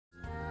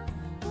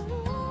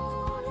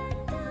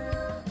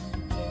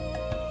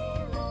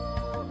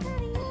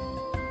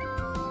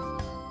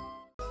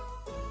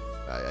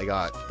I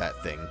got that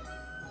thing.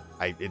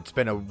 It's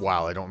been a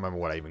while. I don't remember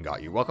what I even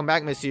got you. Welcome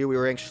back, Miss Yu. We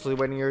were anxiously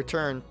waiting your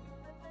return.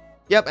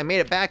 Yep, I made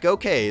it back.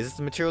 Okay, is this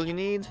the material you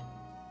need?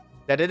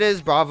 That it is.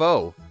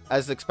 Bravo.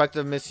 As expected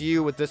of Miss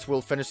Yu, with this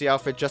we'll finish the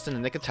outfit just in the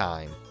nick of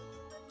time.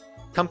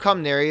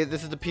 Come, Neri.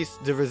 This is the piece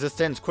de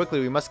resistance. Quickly,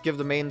 we must give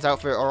the maiden's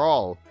outfit our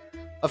all.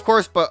 Of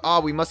course,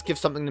 but we must give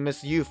something to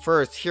Miss Yu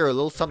first. Here, a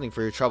little something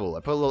for your trouble. I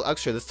put a little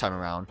extra this time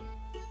around.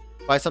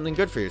 Buy something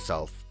good for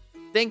yourself.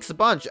 Thanks a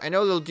bunch. I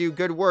know they'll do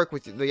good work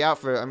with the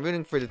outfit. I'm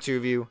rooting for the two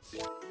of you.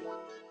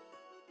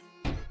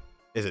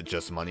 Is it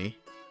just money?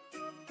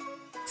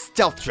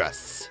 Stealth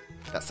dress.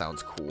 That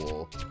sounds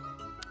cool.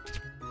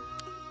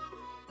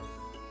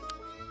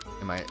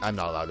 I'm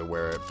not allowed to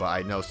wear it, but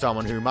I know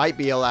someone who might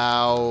be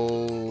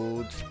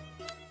allowed.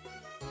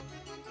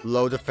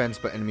 Low defense,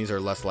 but enemies are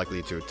less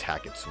likely to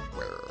attack its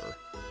wearer.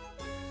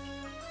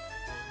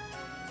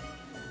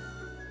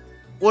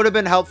 Would have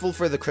been helpful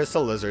for the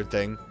crystal lizard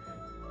thing.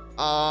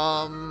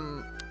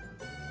 God,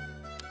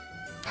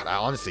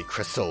 honestly,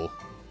 crystal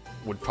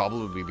would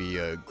probably be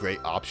a great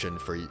option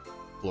for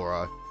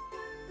Flora.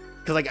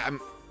 Cause like I'm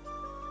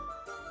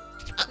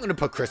gonna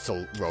put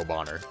crystal robe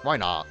on her. Why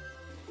not?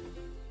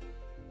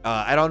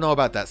 I don't know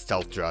about that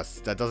stealth dress.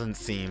 That doesn't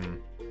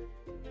seem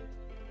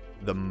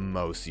the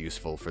most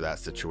useful for that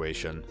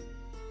situation.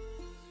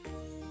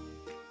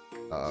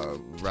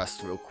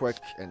 Rest real quick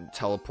and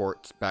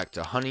teleport back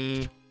to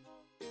Hunee.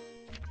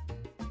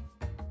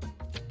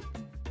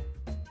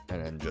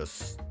 And then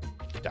just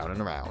down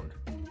and around.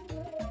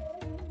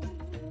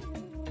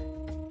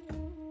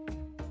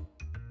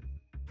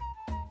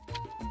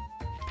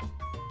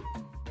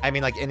 I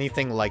mean, like,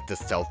 anything like the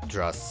stealth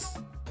dress.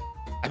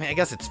 I mean, I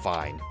guess it's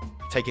fine.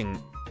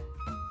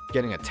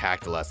 Getting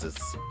attacked less is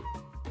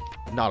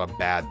not a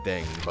bad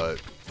thing,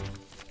 but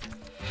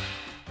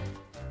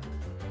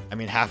I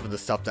mean, half of the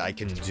stuff that I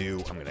can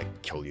do, I'm gonna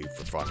kill you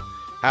for fun.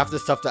 Half the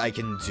stuff that I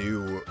can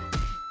do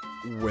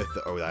with,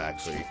 oh, that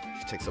actually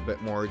takes a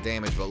bit more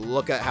damage, but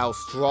look at how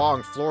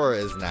strong Flora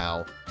is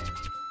now.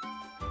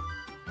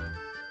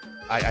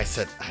 I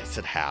said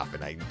half,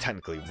 and I'm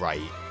technically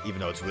right, even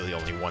though it's really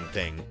only one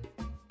thing.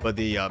 But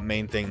the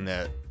main thing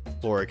that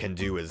Flora can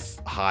do is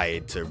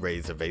hide to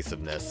raise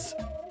evasiveness.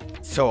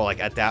 So, like,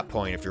 at that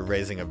point, if you're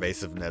raising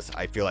evasiveness,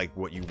 I feel like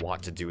what you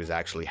want to do is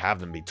actually have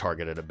them be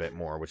targeted a bit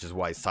more, which is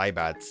why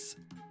Saibat's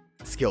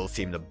skills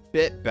seemed a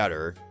bit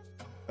better,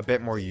 a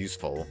bit more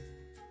useful.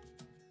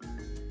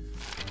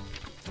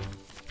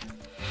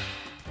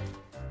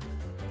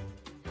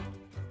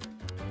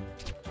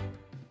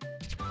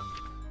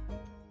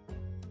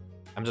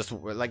 I'm just,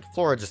 like,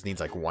 Flora just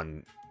needs, like,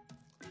 one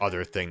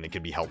other thing that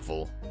could be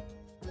helpful.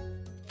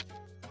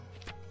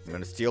 I'm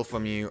gonna steal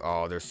from you.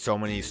 Oh, there's so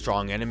many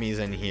strong enemies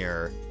in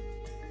here.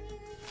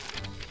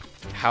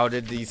 How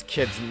did these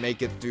kids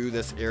make it through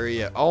this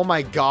area? Oh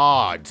my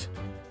god!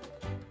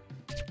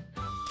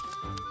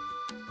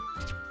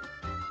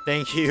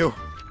 Thank you.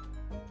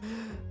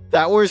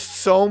 That were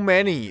so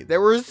many.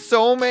 There were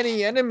so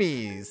many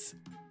enemies.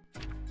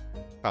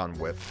 Found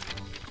whip.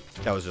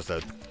 That was just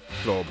a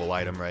throwable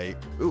item, right?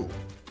 Ooh.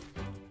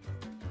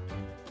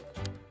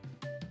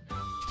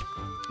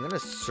 I'm gonna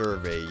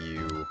survey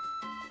you.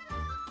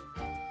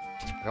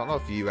 I don't know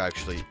if you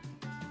actually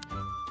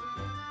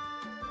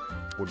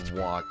would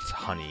want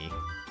Hunee.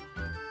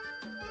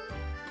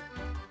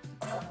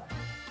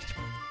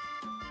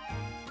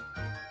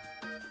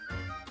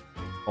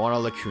 I want to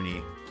look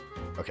Hunee.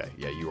 Okay,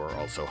 yeah, you are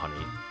also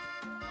Hunee.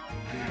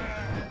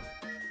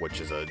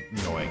 Which is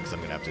annoying because I'm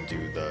going to have to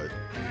do the...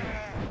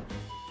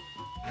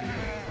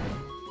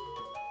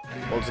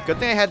 Well, it's a good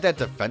thing I had that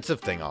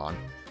defensive thing on.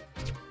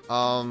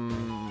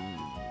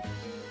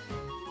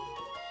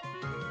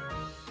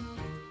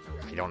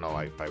 I don't know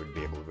if I would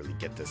be able to really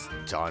get this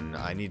done.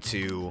 I need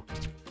to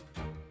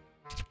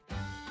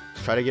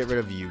try to get rid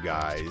of you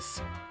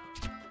guys.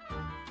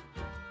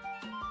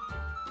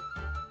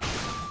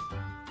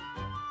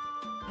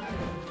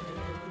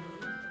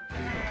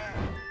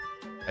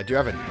 I do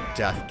have a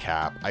death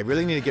cap. I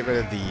really need to get rid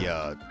of the,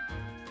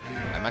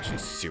 I'm actually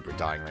super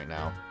dying right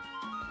now.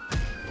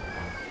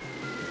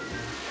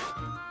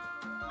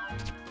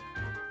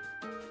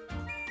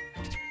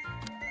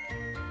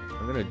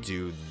 I'm gonna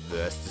do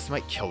this. This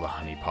might kill the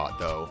honey pot,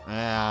 though.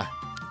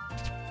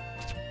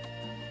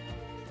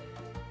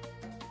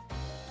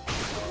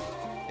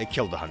 It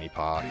killed the honey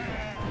pot.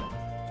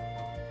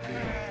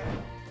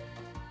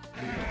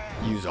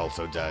 You's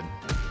also dead.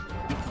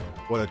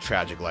 What a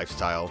tragic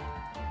lifestyle.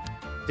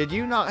 Did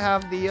you not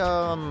have the,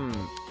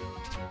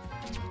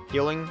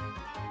 healing?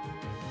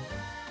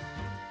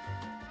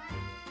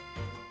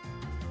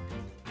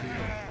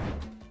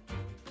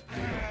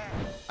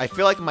 I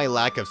feel like my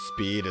lack of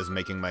speed is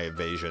making my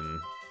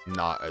evasion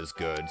not as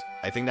good.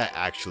 I think that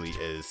actually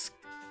is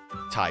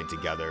tied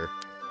together.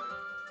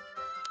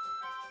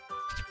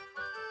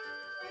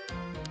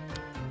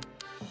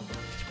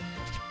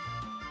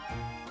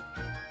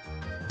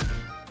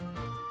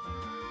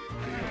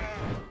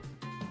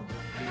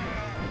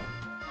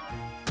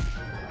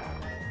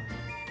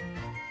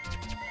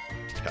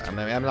 Okay,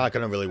 I'm not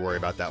gonna really worry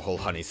about that whole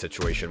Hunee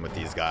situation with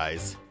these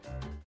guys.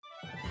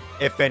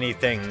 If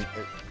anything,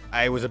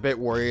 I was a bit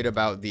worried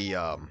about the, did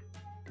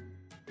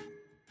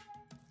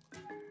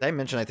I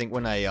mention, I think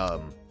when I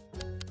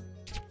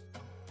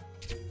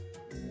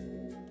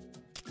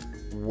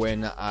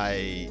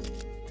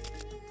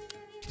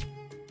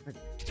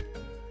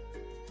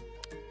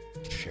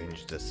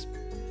change this.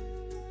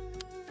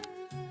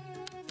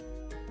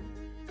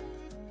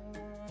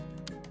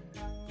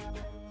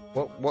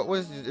 What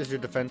is your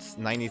defense?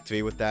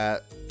 93 with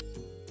that.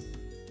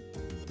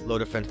 Low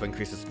defense but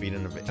increases speed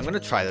and I'm gonna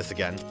try this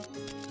again.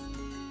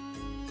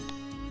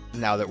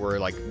 Now that we're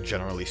like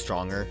generally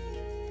stronger.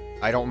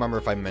 I don't remember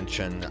if I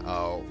mentioned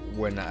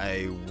when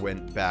I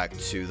went back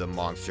to the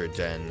monster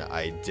den,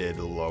 I did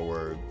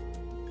lower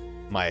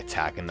my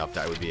attack enough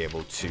that I would be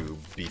able to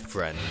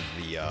befriend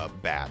the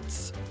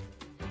bats.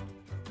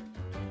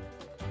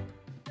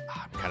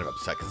 I'm kind of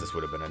upset because this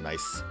would have been a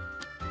nice...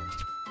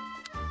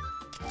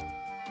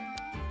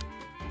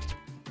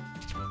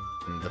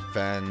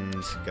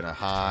 Defend, gonna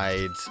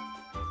hide.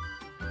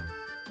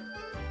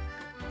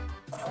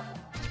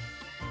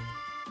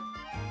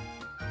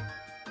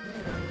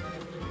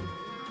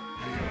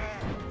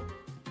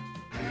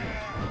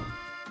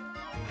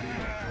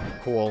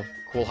 Cool.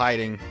 Cool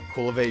hiding.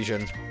 Cool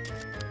evasion.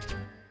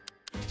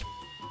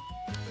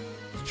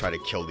 Let's try to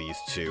kill these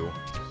two.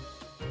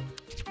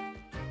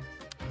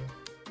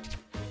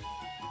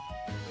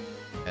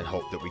 And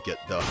hope that we get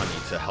the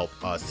Hunee to help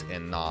us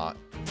and not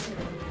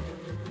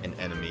an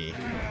enemy.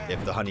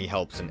 If the Hunee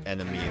helps an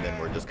enemy, then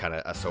we're just kind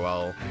of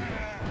SOL.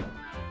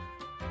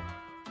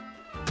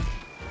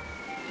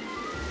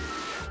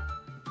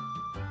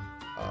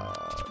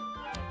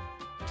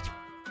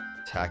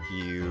 Attack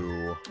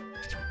you.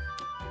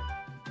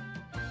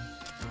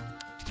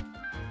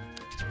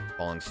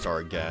 Falling star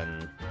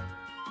again.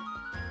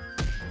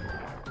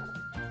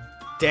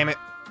 Damn it!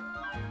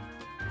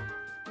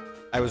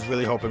 I was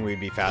really hoping we'd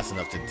be fast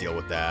enough to deal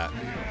with that.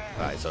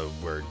 Alright, so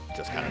we're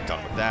just kind of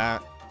done with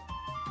that.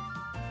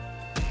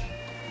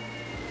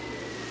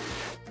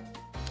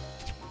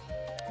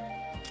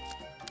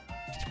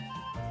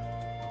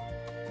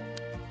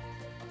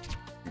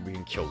 We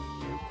can kill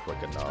you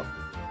quick enough.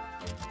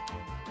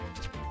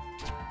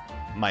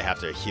 Might have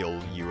to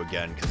heal you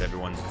again because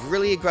everyone's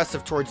really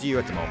aggressive towards you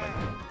at the moment.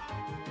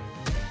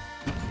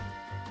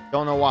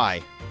 Don't know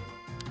why.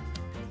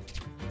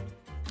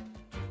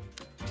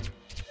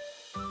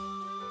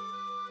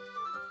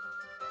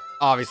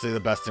 Obviously, the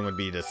best thing would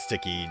be to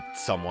sticky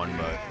someone,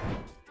 but...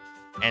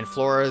 And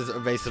Flora's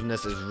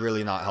evasiveness is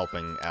really not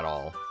helping at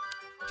all.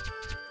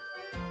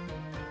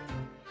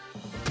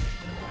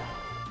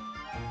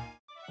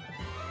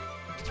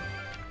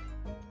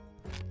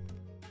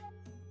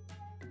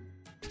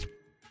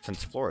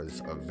 Since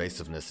Flora's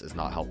evasiveness is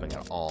not helping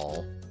at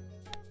all.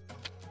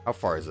 How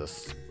far is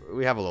this?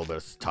 We have a little bit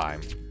of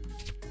time.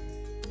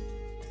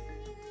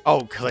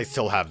 Oh, because I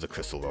still have the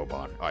Crystal Robe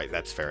on. Alright,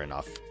 that's fair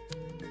enough.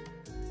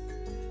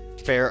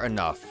 Fair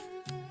enough.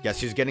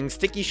 Guess who's getting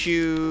sticky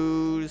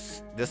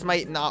shoes? This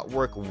might not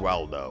work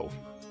well, though.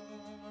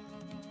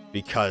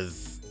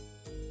 Because...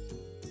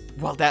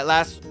 Well, that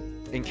last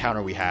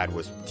encounter we had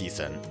was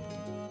decent.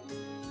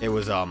 It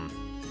was,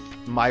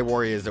 my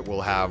worry is that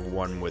we'll have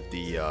one with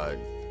the,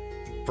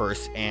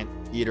 first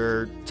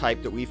anteater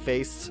type that we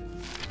faced.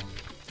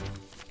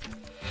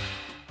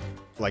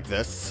 Like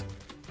this.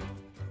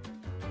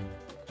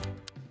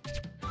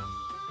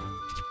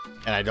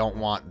 And I don't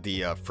want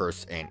the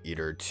first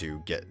anteater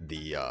to get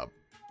the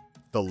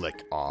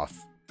lick off.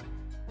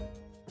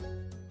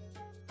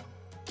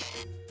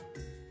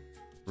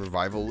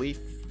 Revival leaf.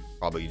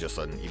 Probably just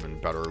an even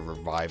better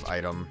revive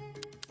item.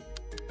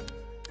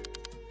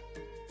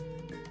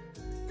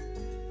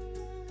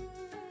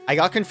 I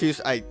got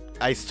confused. I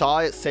saw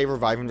it say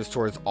reviving this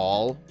towards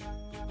all.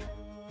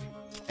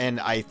 And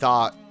I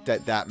thought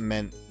that that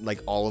meant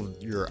like all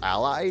of your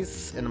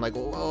allies. And I'm like,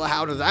 well,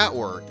 how does that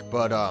work?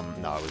 But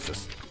no, it was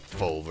just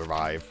full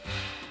revive.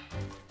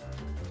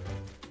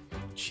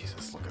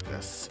 Jesus, look at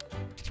this.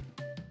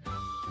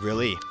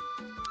 Really?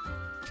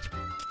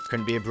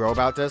 Couldn't be a bro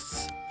about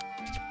this?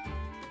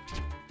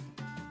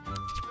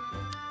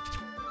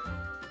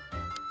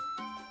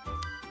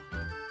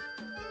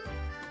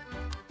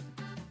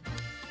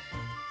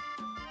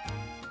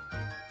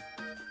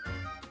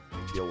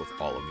 Deal with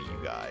all of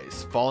you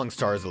guys. Falling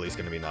Star is at least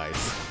going to be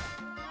nice.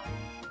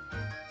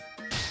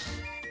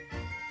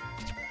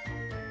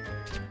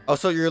 Oh,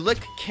 so your lick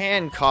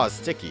can cause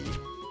sticky.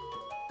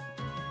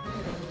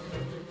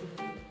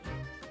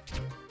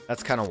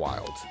 That's kind of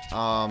wild.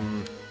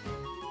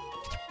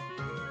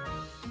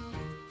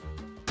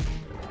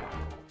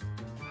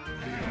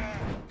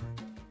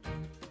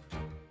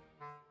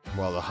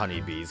 Well, the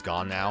honeybee's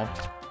gone now.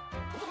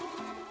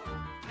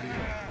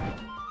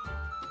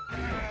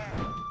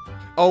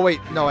 Oh, wait,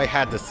 no, I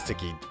had the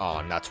sticky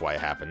on. That's why it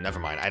happened. Never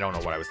mind. I don't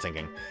know what I was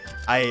thinking.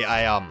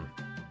 Yeah,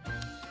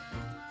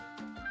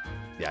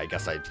 I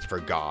guess I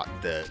forgot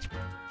that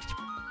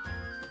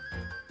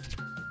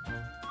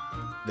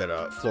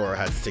Flora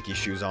had sticky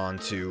shoes on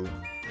to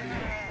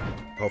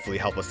hopefully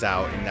help us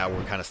out, and now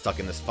we're kind of stuck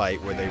in this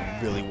fight where they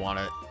really want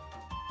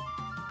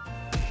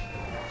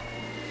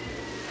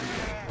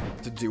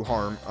to do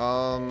harm.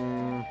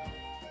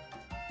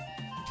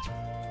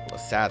 The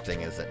sad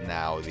thing is that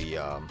now the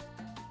oh,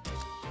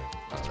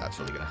 that's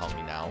really gonna help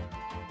me now.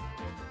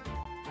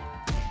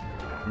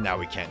 Now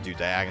we can't do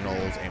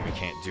diagonals, and we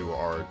can't do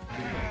our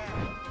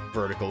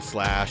vertical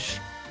slash.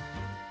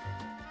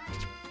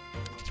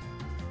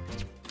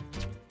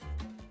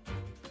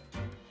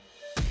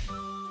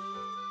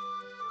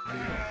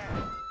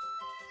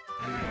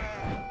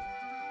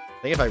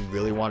 I think if I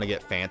really want to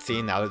get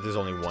fancy, now that there's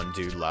only one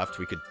dude left,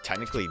 we could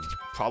technically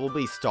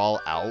probably stall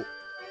out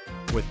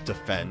with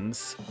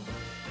defends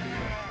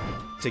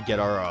to get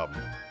our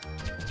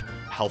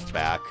health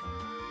back.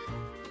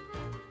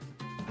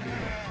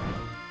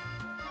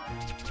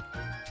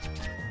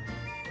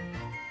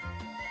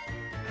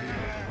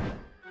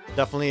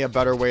 Definitely a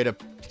better way to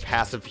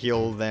passive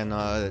heal than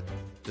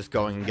just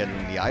going and getting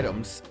the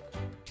items.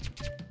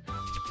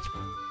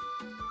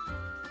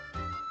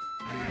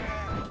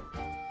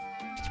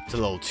 It's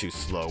a little too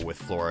slow with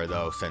Flora,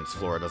 though, since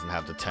Flora doesn't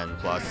have the 10+.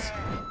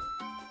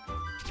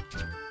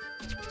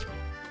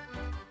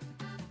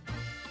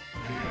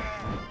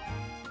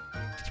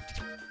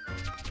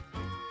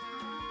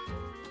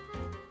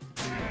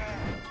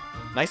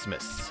 Nice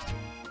miss.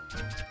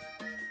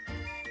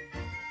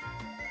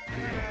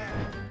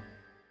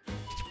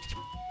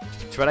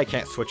 Too bad I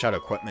can't switch out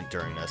equipment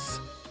during this.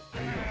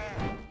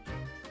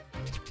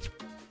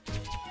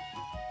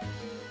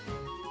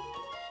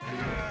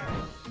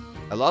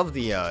 I love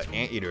the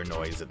anteater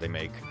noise that they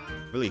make.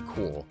 Really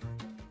cool.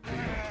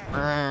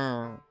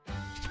 I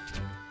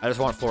just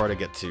want Flora to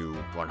get to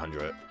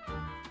 100.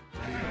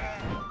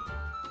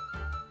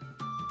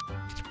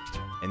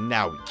 And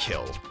now we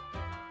kill.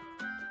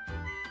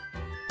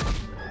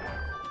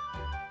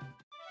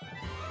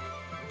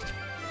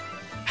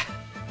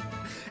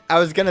 I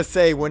was gonna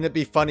say, wouldn't it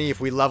be funny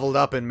if we leveled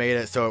up and made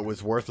it so it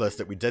was worthless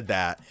that we did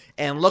that?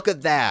 And look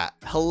at that.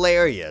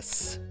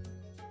 Hilarious.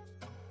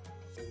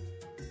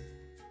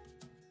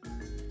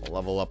 A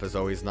level up is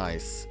always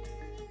nice.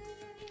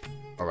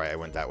 Alright, I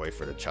went that way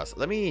for the chest.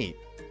 Let me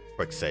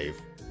quick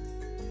save.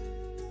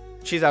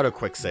 She's out of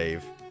quick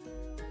save.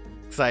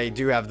 Because I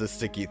do have the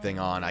sticky thing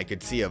on. I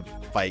could see a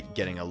fight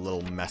getting a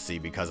little messy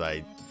because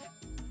I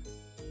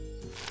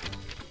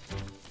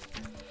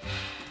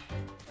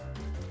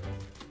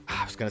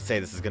was gonna say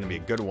this is gonna be a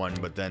good one,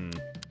 but then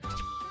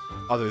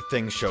other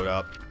things showed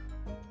up.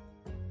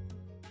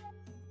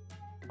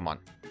 Come on.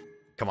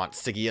 Come on,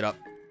 sticky it up.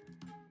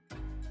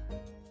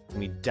 Give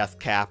me death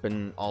cap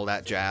and all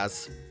that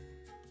jazz.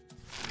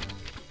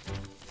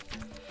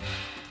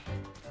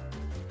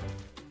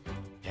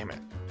 Damn it.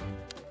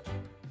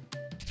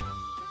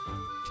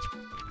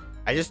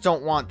 I just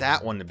don't want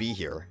that one to be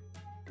here.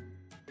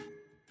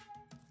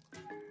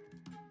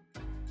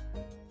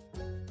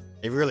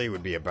 It really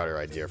would be a better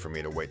idea for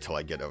me to wait till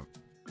I get a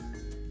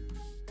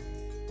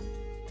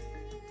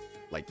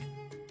like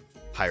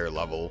higher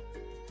level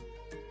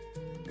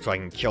so I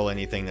can kill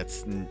anything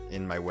that's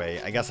in my way.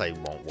 I guess I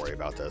won't worry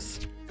about this.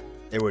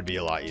 It would be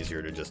a lot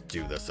easier to just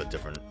do this a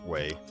different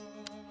way.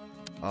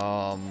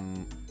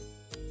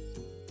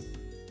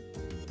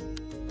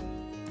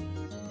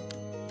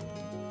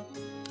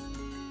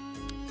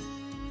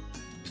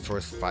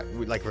 Source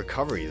 5, like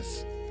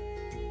recoveries.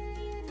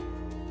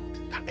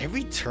 God,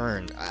 every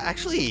turn,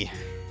 actually.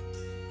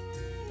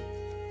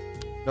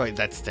 No, wait,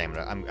 that's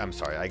stamina. I'm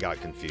sorry, I got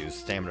confused.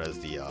 Stamina is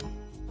the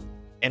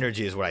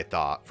energy is what I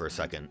thought for a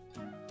second.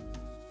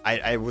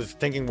 I was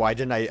thinking, why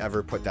didn't I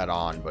ever put that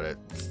on? But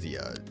it's the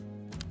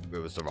it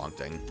was the wrong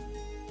thing.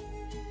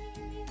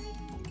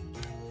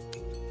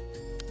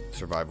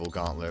 Survival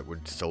gauntlet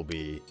would still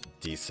be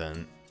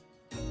decent.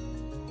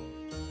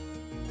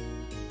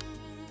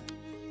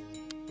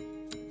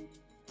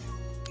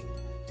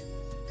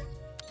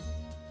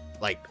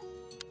 Like,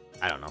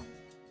 I don't know.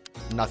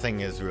 Nothing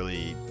is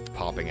really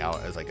popping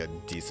out as like a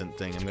decent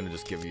thing. I'm gonna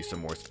just give you some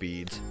more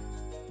speed.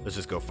 Let's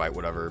just go fight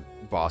whatever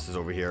boss is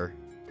over here.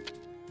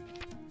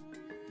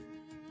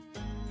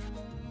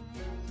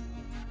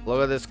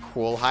 Look at this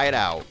cool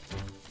hideout.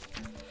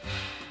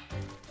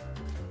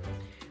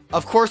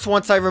 Of course,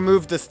 once I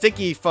remove the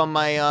sticky from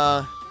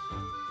my,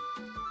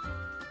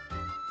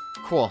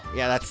 Cool.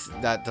 Yeah,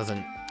 that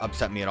doesn't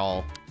upset me at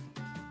all.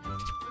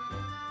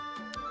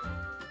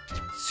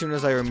 As soon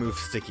as I remove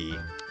sticky,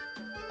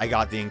 I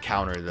got the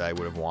encounter that I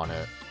would have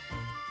wanted.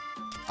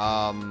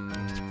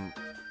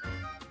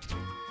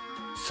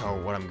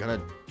 So what I'm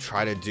gonna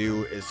try to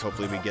do is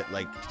hopefully we get,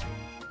 like,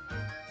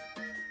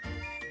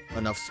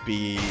 enough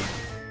speed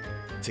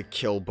to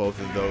kill both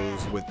of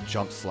those with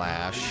jump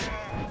slash.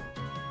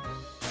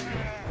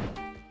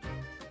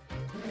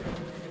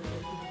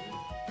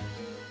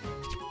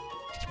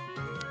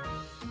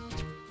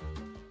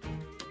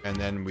 And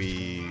then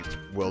we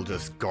will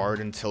just guard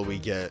until we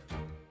get...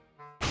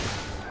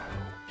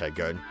 Okay,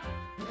 good.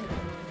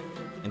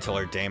 Until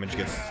our damage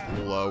gets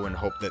low and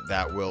hope that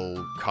that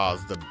will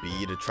cause the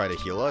bee to try to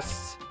heal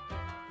us.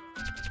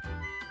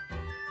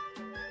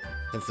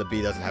 Since the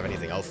bee doesn't have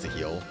anything else to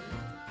heal.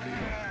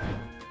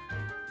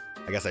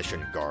 I guess I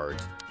shouldn't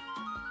guard.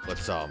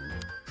 Let's,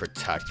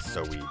 protect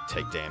so we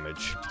take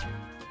damage.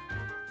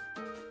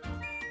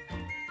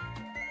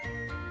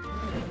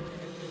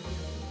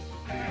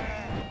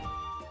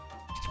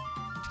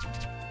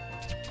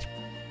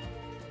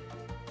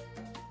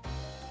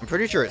 I'm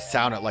pretty sure it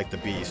sounded like the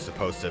bee's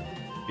supposed to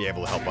be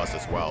able to help us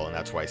as well, and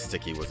that's why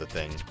sticky was a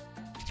thing.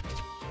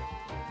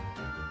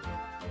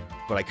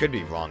 But I could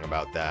be wrong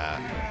about that.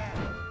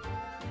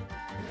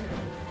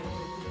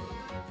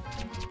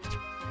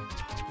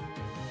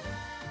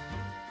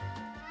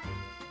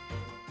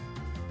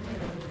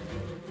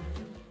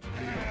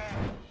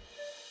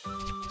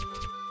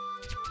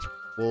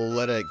 We'll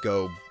let it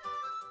go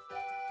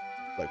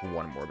like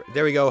one more bit.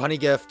 There we go, honey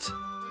gift.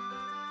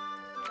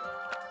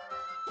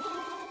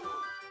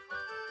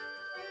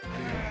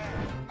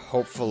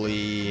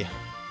 Hopefully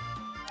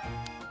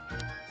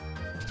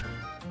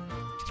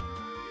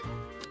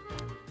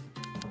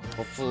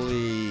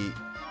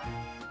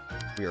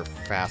we are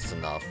fast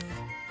enough.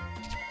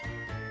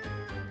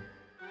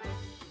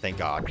 Thank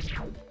God.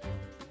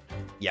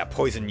 Yeah,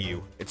 poison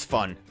you. It's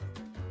fun.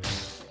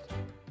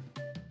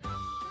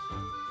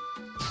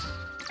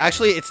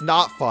 Actually, it's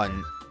not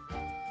fun.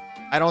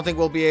 I don't think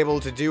we'll be able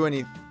to do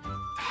any...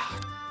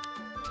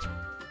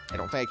 I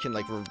don't think I can,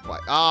 like,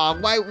 revive...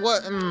 why,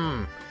 what?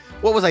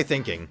 What was I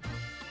thinking?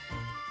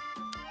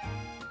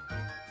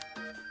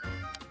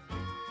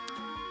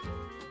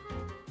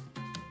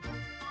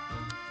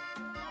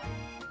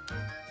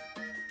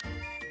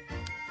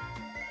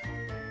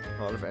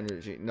 A lot of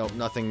energy. Nope,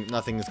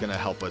 nothing is gonna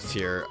help us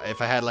here. If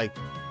I had, like...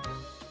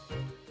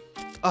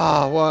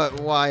 Oh, what?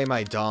 Why am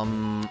I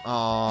dumb?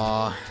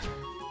 Aw...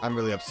 I'm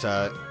really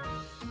upset.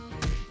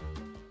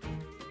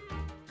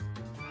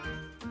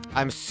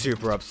 I'm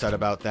super upset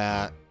about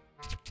that.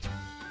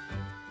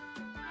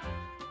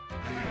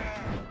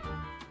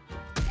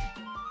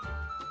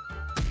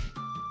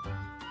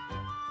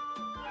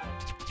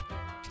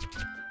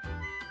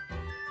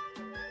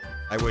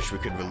 I wish we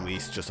could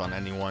release just on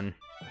anyone.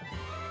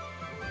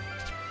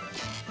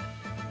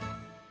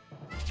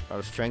 Out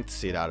of strength,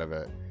 seed out of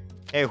it.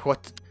 Hey,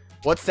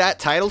 what's that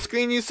title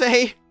screen you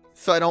say?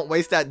 So I don't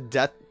waste that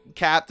death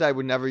cap that I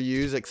would never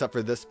use except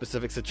for this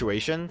specific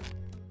situation.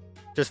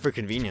 Just for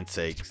convenience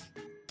sakes.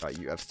 Alright,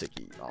 you have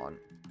sticky on.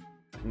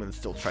 I'm gonna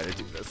still try to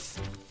do this.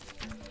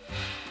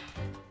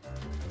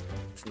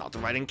 It's not the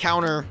right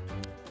encounter.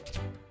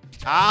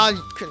 Ah,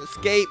 you couldn't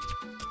escape.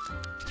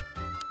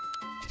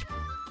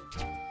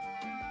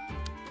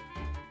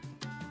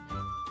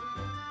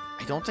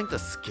 I don't think the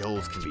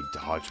skills can be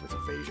dodged with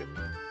evasion.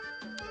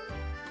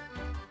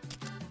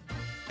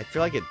 I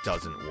feel like it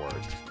doesn't work.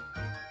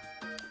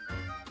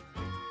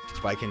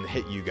 But I can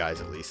hit you guys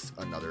at least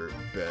another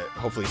bit.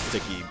 Hopefully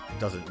sticky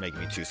doesn't make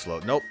me too slow.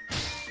 Nope.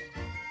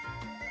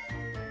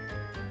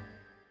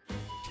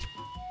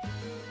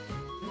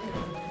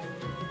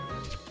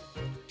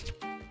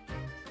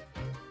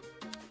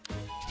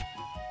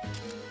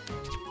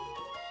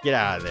 Get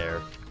out of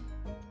there.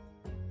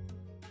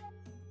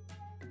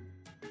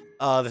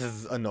 Oh, this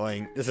is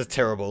annoying. This is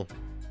terrible.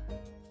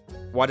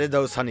 Why did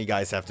those honey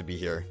guys have to be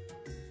here?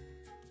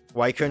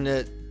 Why couldn't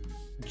it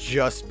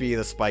just be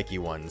the spiky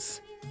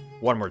ones?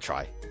 One more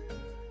try.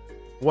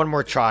 One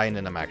more try and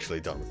then I'm actually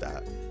done with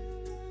that.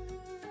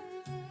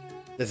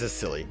 This is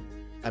silly.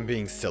 I'm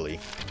being silly.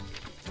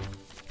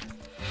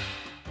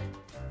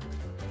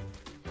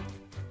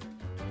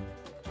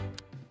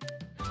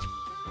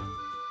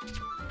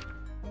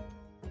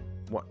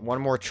 One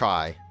more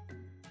try.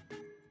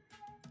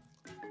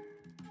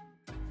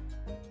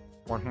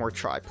 One more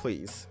try,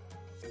 please.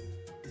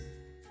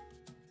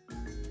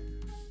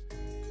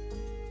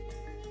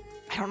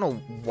 I don't know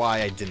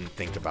why I didn't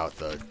think about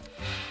the...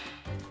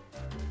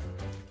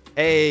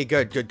 Hey,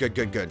 good.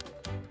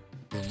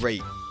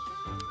 Great.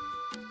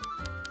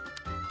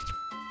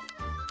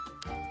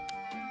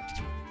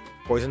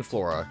 Poison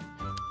Flora.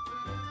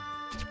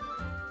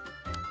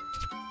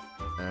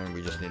 And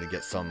we just need to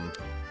get some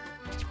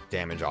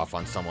damage off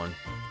on someone.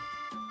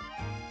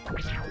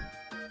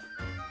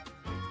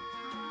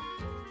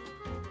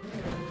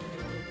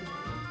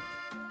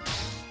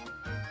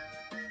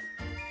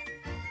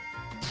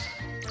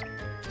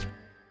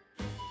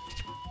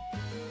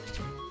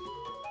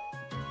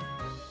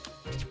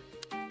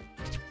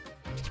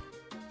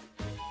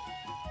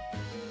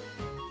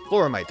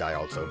 Flora might die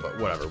also, but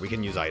whatever. We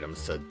can use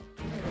items to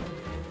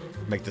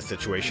make the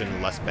situation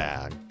less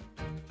bad.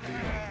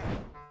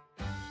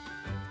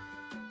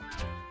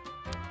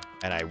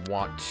 And I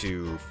want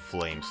to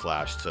Flame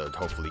Slash to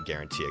hopefully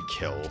guarantee a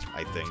kill,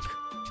 I think.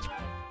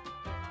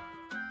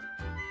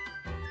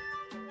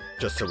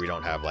 Just so we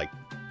don't have, like,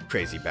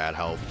 crazy bad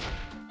health.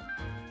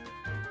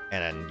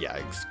 And then, yeah, I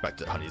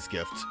expected Honey's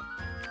Gift.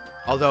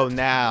 Although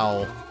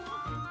now...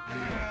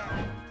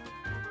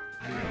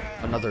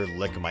 another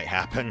lick might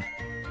happen.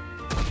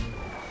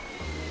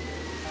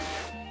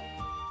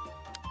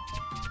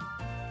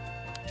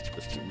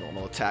 Just do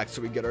normal attacks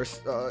so we get our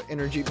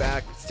energy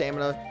back,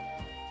 stamina.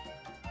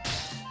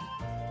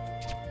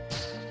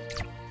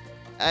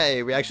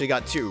 Hey, we actually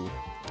got 2.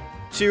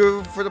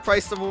 2 for the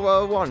price of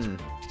 1.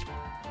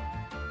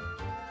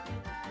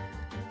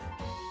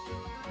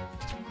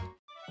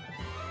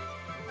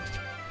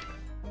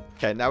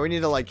 Okay, now we need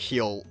to, like,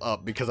 heal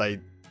up because I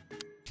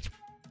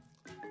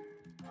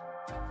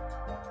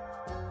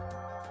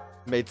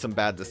made some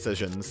bad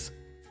decisions.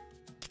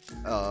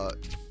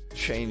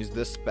 Change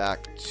this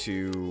back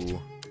to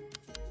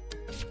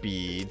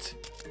speed.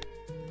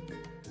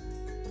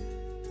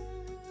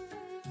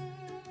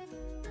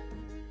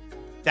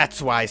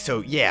 That's why,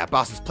 so yeah,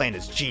 boss's plan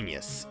is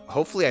genius.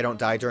 Hopefully I don't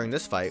die during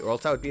this fight, or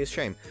else that would be a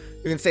shame.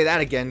 You can say that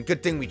again.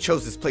 Good thing we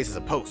chose this place as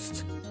a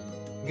post.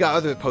 You got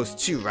other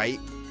posts too, right?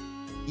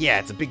 Yeah,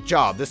 it's a big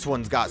job. This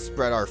one's got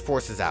spread our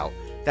forces out.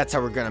 That's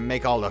how we're gonna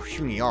make all the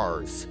Hunee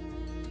ours.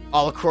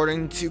 All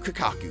according to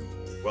Kakaku.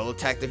 We'll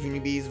attack the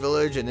Hunee Bees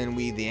village, and then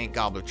we, the Ant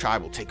Gobbler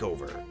tribe, will take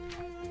over.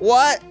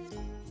 What?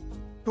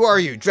 Who are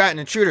you? Drat, an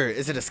intruder.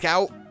 Is it a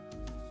scout?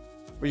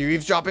 Were you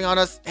eavesdropping on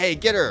us? Hey,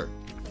 get her.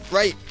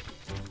 Right.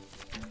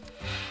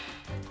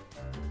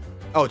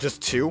 Oh,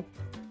 just 2?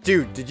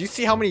 Dude, did you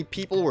see how many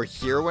people were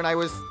here when I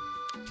was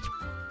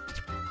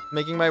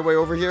making my way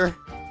over here?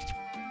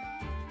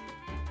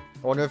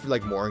 I wonder if,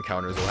 like, more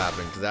encounters will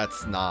happen, because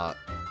that's not...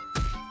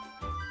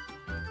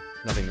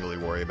 nothing to really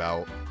worry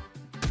about.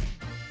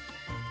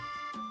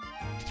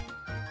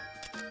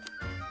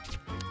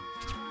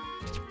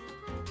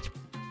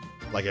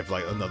 Like, if,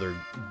 like, another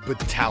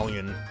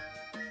battalion...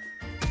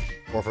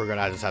 or if we're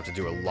gonna just have to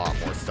do a lot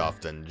more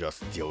stuff than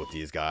just deal with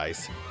these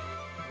guys.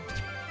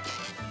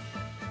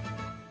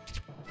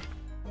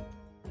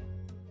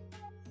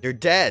 You're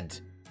dead.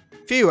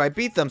 Phew, I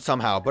beat them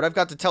somehow, but I've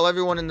got to tell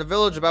everyone in the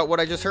village about what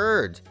I just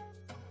heard.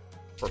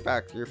 Report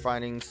back your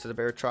findings to the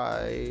bear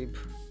tribe.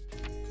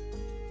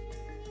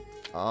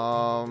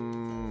 I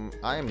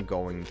am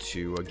going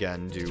to,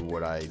 again, do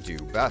what I do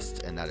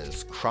best, and that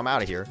is crumb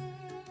out of here.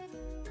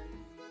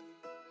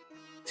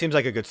 Seems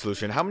like a good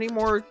solution. How many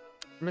more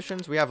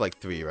missions? We have like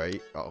 3,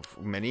 right? Oh,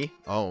 many?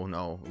 Oh,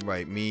 no.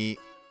 Right, me.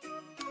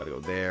 Gotta go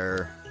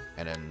there.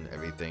 And then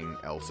everything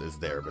else is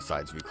there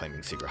besides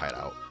reclaiming secret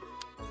hideout.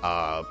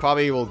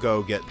 Probably we'll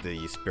go get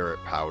the spirit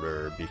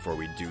powder before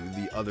we do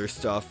the other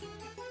stuff.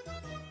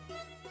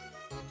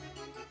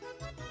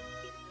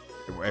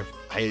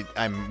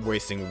 I'm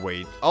wasting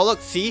weight. Oh,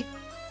 look, see?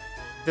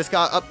 This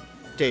got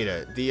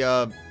updated.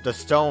 The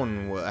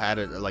stone had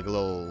like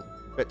little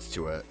bits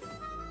to it.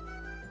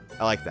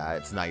 I like that.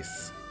 It's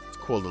nice. It's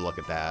cool to look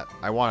at that.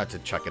 I wanted to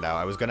check it out.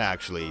 I was gonna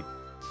actually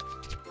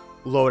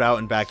load out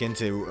and back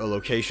into a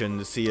location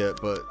to see it,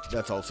 but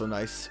that's also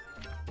nice.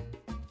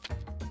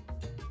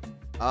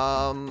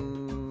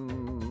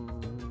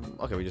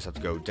 Okay, we just have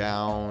to go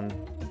down,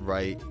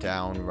 right,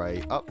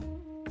 up.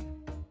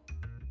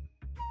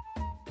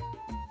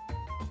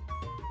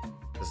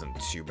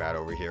 Isn't too bad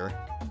over here.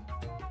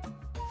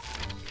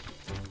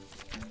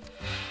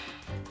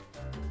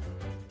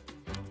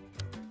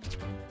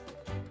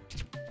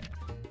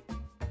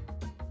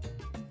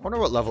 I wonder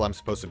what level I'm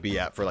supposed to be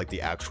at for, like,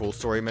 the actual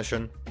story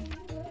mission.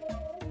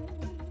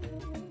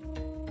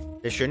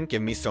 They shouldn't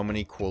give me so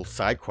many cool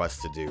side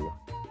quests to do.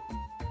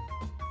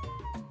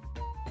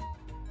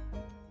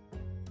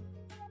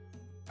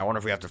 I wonder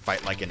if we have to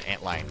fight, like, an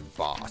antlion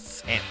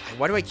boss.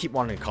 Why do I keep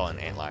wanting to call it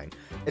an antlion?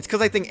 It's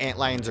because I think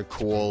antlions are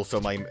cool, so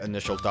my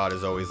initial thought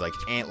is always, like,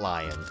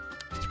 antlion.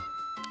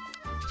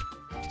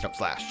 Jump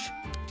slash.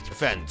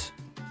 Defend.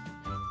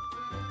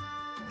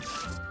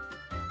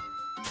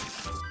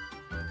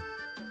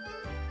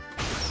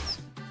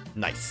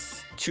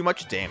 Nice. Too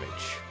much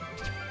damage.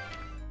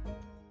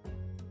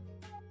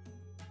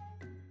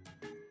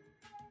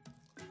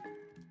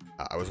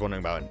 I was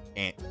wondering about an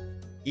ant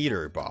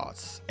eater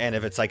boss, and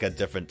if it's like a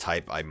different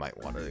type, I might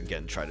want to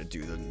again try to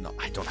do the... No,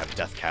 I don't have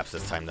death caps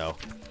this time though.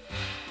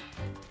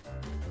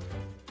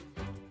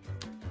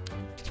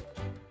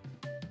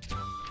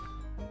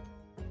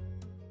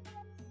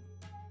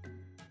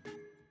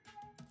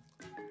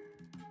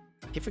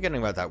 I keep forgetting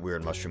about that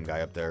weird mushroom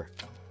guy up there.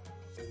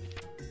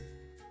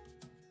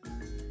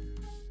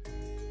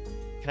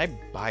 Can I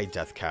buy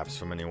death caps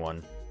from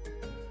anyone?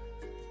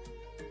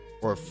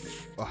 Or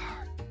if... I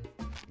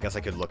guess I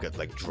could look at,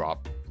 like,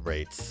 drop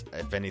rates.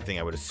 If anything,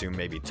 I would assume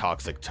maybe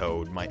Toxic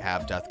Toad might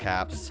have death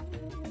caps.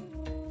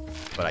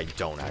 But I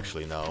don't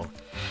actually know.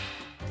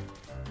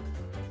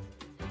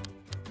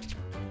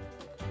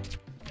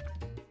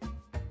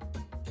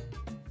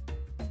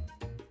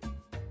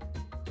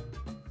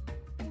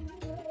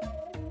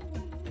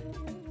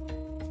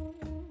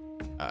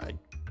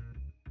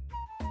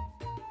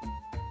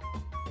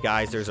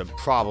 Guys, there's a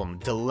problem.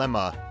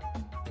 Dilemma.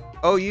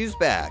 Oh, you's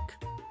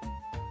back.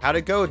 How'd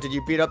it go? Did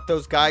you beat up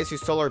those guys who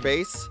stole our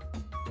base?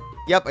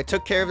 Yep, I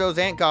took care of those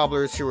ant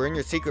gobblers who were in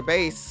your secret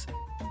base.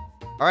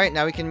 Alright,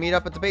 now we can meet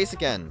up at the base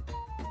again.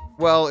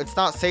 Well, it's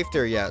not safe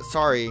there yet.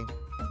 Sorry.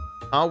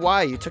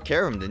 Why? You took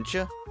care of them, didn't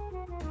you?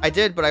 I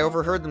did, but I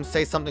overheard them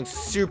say something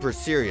super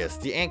serious.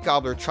 The ant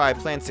gobbler tribe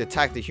plans to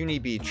attack the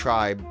Hunee Bee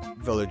tribe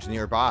village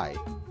nearby.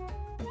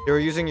 They were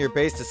using your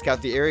base to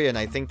scout the area, and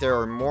I think there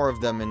are more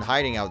of them in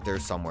hiding out there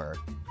somewhere.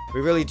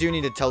 We really do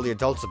need to tell the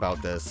adults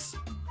about this.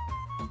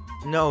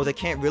 No, they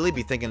can't really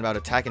be thinking about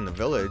attacking the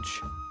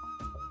village.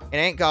 An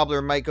ant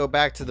gobbler might go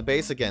back to the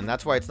base again.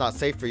 That's why it's not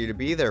safe for you to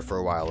be there for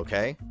a while,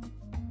 okay?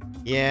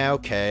 Yeah,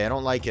 okay. I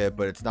don't like it,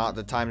 but it's not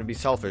the time to be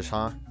selfish,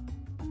 huh?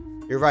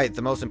 You're right.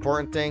 The most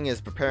important thing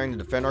is preparing to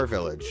defend our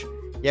village.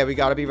 Yeah, we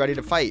gotta be ready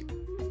to fight.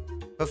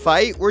 But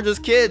fight? We're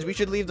just kids. We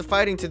should leave the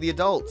fighting to the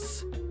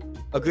adults.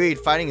 Agreed.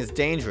 Fighting is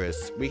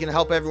dangerous. We can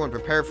help everyone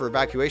prepare for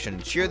evacuation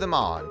and cheer them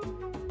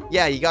on.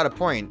 Yeah, you got a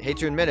point. Hate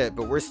to admit it,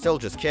 but we're still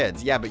just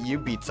kids. Yeah, but you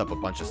beats up a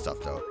bunch of stuff,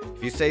 though.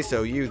 If you say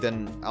so,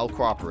 then I'll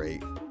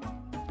cooperate.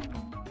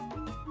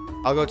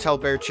 I'll go tell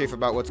Bear Chief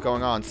about what's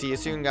going on. See you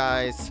soon,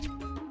 guys.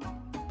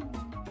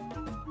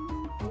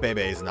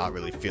 Bebe's not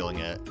really feeling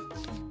it.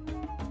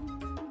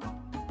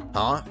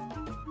 Huh?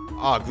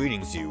 Ah,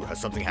 greetings, you. Has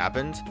something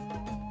happened?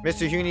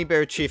 Mr. Hunee,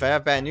 Bear Chief, I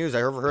have bad news.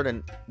 I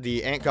overheard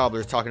the ant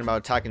gobblers talking about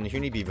attacking the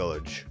Hunee Bee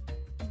village.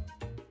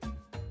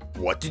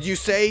 What did you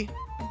say?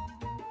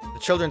 The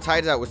children's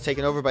hideout was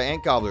taken over by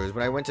ant gobblers.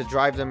 When I went to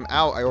drive them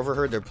out, I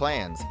overheard their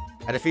plans.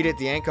 I defeated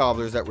the ant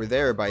gobblers that were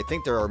there, but I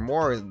think there are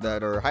more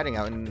that are hiding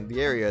out in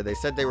the area. They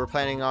said they were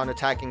planning on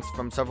attacking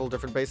from several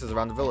different bases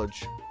around the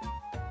village.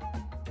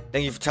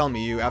 Thank you for telling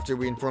me, you. After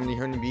we inform the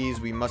Hunee Bees,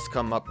 we must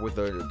come up with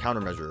a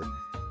countermeasure.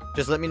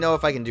 Just let me know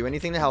if I can do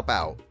anything to help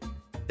out.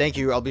 Thank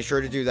you, I'll be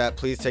sure to do that.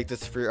 Please take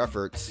this for your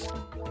efforts.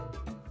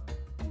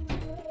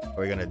 Are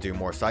we gonna do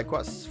more side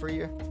quests for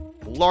you?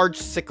 Large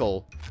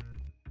sickle.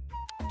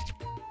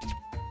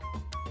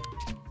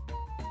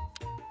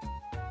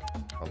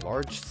 A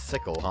large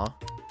sickle, huh?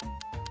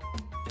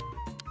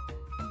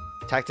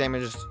 Attacks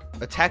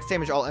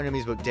damage all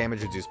enemies, but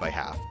damage reduced by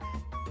half.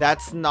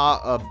 That's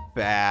not a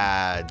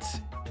bad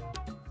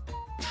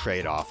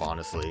trade-off,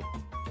 honestly.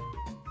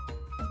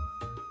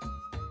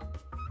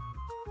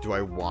 Do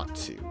I want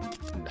to?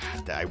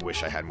 I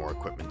wish I had more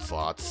equipment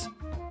slots.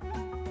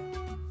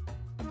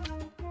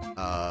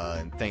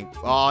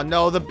 Oh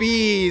no, the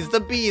bees! The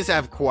bees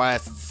have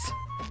quests!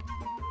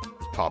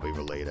 It's probably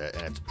related,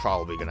 and it's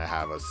probably gonna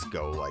have us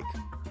go, like,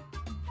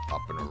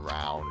 up and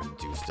around and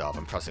do stuff.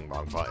 I'm pressing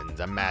wrong buttons.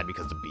 I'm mad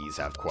because the bees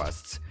have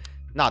quests.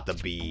 Not the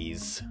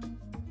bees.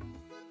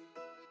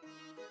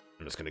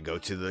 I'm just gonna go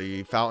to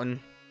the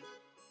fountain.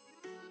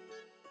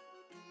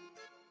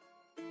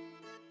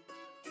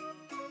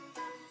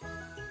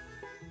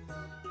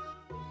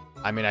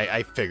 I mean,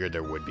 I figured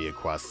there would be a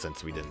quest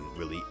since we didn't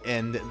really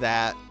end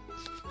that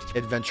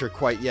adventure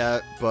quite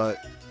yet,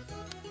 but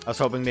I was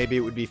hoping maybe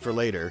it would be for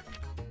later.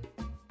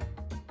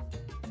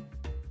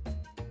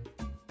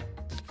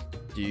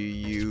 Do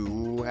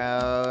you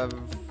have...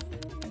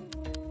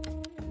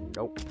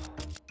 Nope.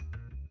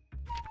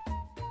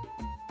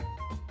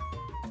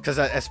 Because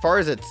as far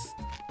as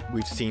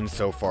we've seen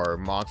so far,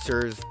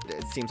 monsters,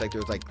 it seems like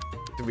there's like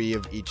 3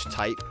 of each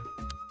type.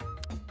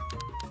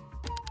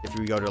 If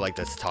we go to like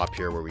this top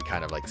here where we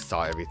kind of like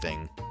saw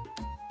everything,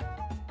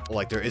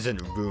 like there isn't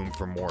room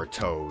for more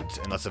toads,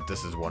 unless if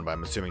this is one, but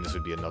I'm assuming this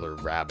would be another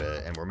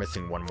rabbit, and we're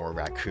missing one more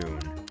raccoon.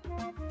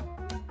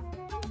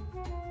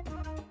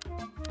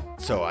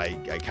 So I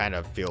kind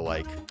of feel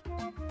like,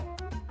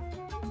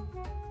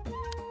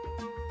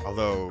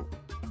 although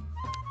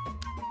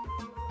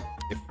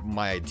if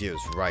my idea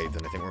is right,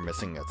 then I think we're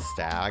missing a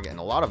stag and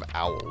a lot of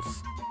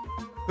owls.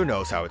 Who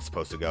knows how it's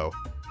supposed to go?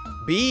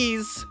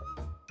 Bees!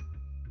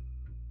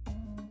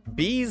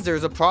 Bees,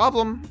 there's a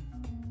problem.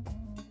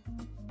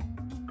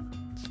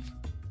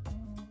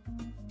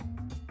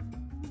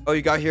 Oh,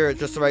 you got here at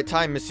just the right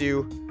time, Miss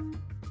You.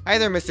 Hi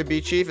there, Mr.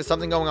 Bee Chief. Is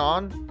something going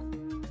on?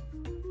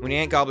 When the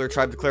ant gobbler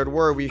tribe declared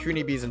war, we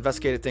Hunee Bees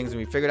investigated things and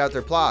we figured out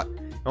their plot.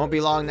 It won't be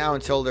long now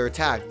until they're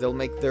attacked. They'll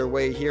make their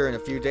way here in a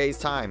few days'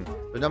 time.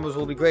 The numbers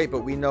will be great,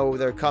 but we know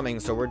they're coming,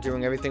 so we're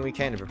doing everything we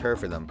can to prepare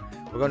for them.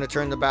 We're going to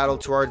turn the battle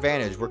to our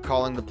advantage. We're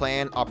calling the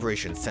plan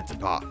Operation Scented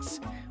Box.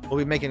 We'll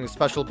be making a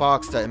special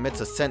box that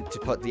emits a scent to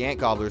put the ant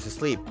gobblers to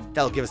sleep.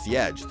 That'll give us the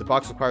edge. The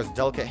box requires a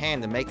delicate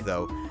hand to make,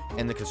 though,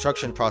 and the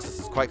construction process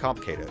is quite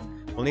complicated.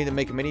 We'll need to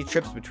make many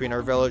trips between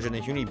our village and the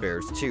Hunee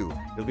Bears, too.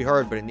 It'll be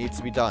hard, but it needs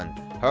to be done.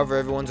 However,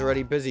 everyone's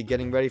already busy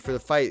getting ready for the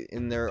fight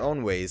in their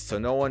own ways, so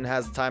no one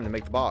has time to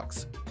make the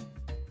box.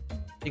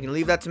 You can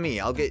leave that to me.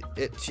 I'll get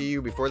it to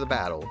you before the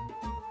battle.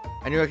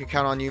 I knew I could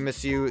count on you,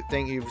 Miss You.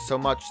 Thank you so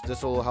much.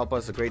 This will help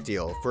us a great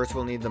deal. First,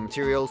 we'll need the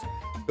materials.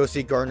 Go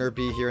see Gardener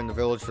Bee here in the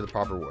village for the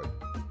proper wood.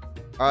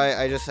 Alright,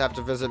 I just have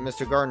to visit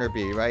Mr. Gardener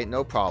Bee, right?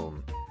 No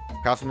problem.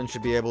 Craftsman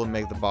should be able to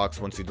make the box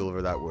once you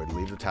deliver that wood.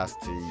 Leave the task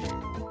to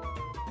you.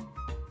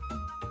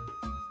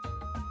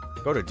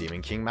 Go to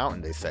Demon King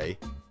Mountain, they say.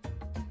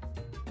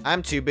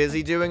 I'm too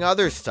busy doing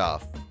other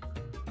stuff.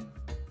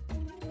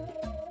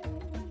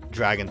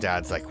 Dragon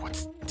Dad's like,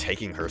 what's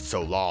taking her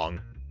so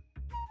long?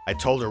 I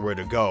told her where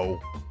to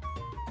go.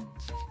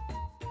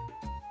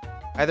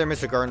 Hi there,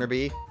 Mr. Gardener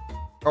Bee.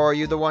 Oh, are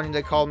you the one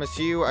that called Miss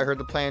You? I heard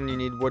the plan. You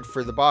need wood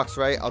for the box,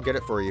 right? I'll get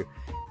it for you.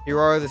 Here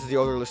are. This is the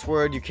odorless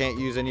wood. You can't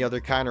use any other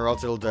kind or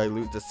else it'll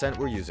dilute the scent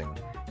we're using.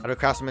 How do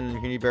craftsmen in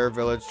Hunee Bear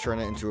Village turn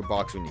it into a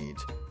box we need?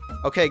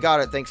 Okay, got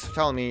it. Thanks for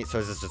telling me. So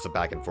is this just a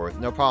back and forth?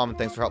 No problem.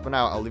 Thanks for helping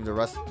out. I'll leave the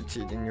rest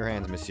in your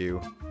hands,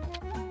 monsieur.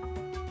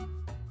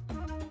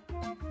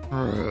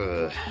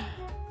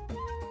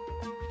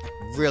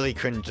 Really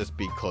couldn't just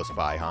be close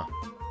by, huh?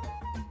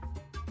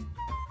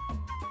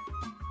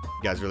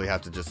 You guys really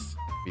have to just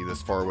be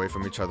this far away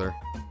from each other?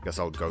 Guess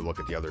I'll go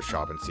look at the other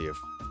shop and see if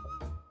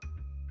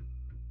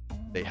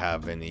they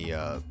have any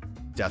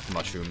death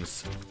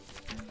mushrooms.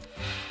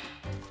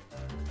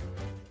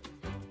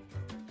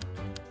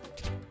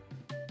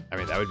 I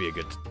mean, that would be a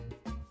good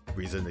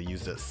reason to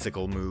use the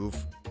sickle move.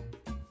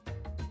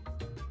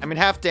 I mean,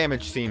 half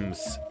damage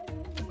seems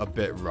a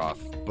bit rough,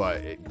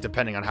 but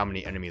depending on how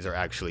many enemies are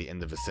actually in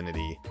the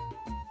vicinity,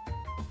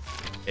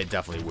 it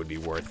definitely would be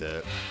worth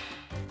it.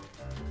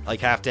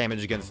 Like, half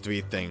damage against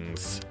 3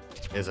 things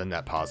is a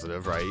net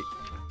positive, right?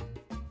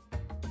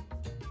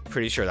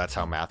 Pretty sure that's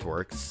how math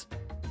works.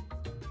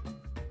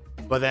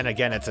 But then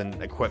again, it's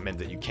an equipment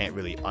that you can't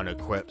really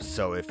unequip,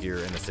 so if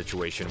you're in a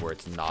situation where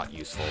it's not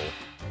useful,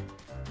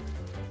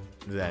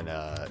 then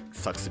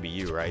sucks to be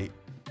you, right?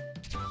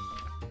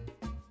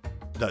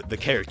 The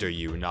character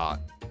you, not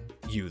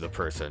you the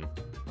person.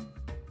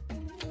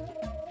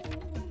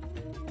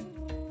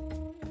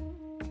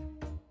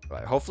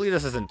 Right, hopefully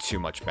this isn't too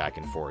much back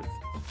and forth.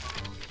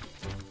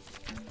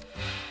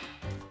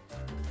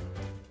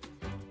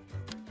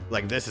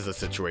 Like, this is a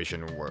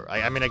situation where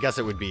I mean, I guess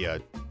it would be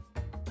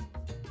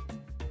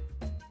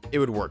it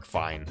would work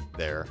fine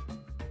there.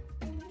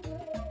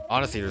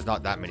 Honestly, there's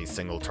not that many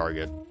single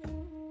target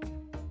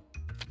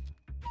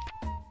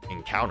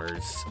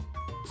encounters,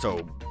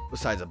 so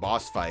besides a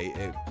boss fight,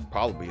 it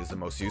probably is the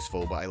most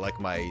useful, but I like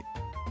my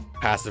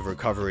passive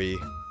recovery,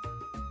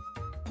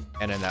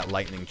 and then that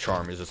lightning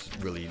charm is just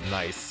really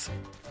nice.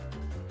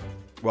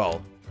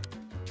 Well,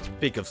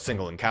 speak of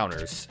single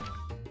encounters,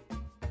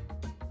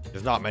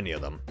 there's not many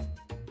of them.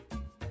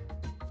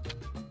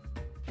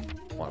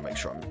 I want to make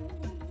sure I'm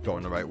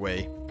going the right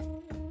way.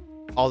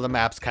 All the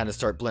maps kind of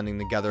start blending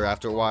together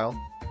after a while.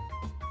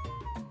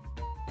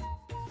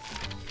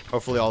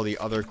 Hopefully all the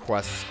other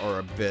quests are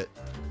a bit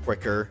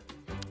quicker.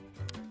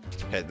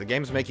 Okay, the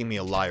game's making me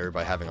a liar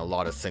by having a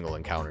lot of single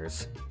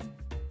encounters.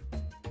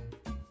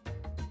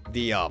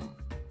 The,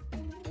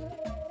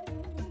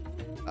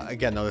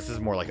 again, though, this is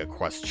more like a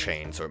quest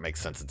chain, so it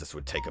makes sense that this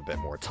would take a bit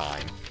more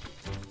time.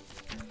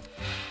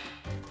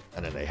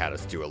 And then they had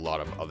us do a lot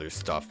of other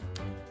stuff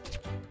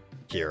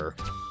here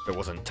that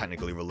wasn't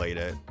technically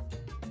related.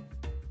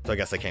 So I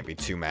guess I can't be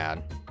too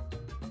mad.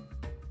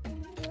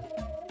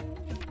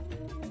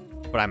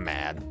 But I'm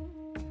mad.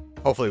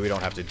 Hopefully we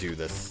don't have to do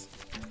this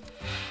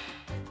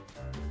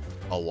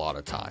a lot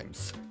of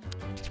times.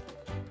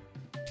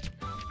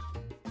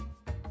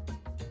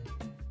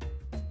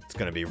 It's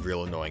gonna be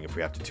real annoying if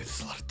we have to do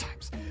this a lot of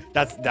times.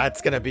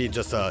 That's gonna be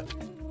just a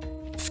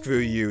screw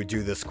you,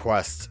 do this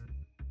quest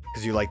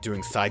because you like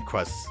doing side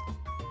quests.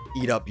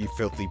 Eat up, you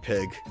filthy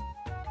pig.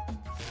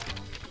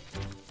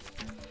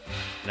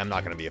 And I'm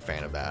not gonna be a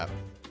fan of that.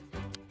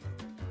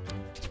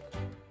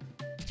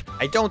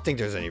 I don't think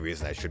there's any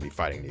reason I should be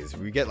fighting these.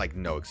 We get like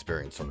no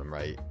experience from them,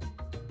 right?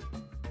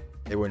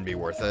 It wouldn't be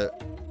worth it.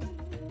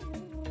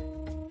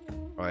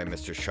 Alright,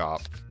 Mr.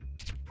 Shop.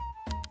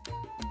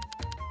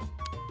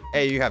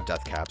 Hey, you have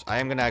death caps. I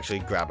am gonna actually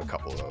grab a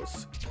couple of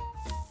those.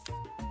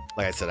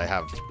 Like I said, I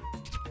have,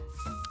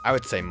 I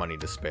would say, money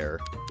to spare.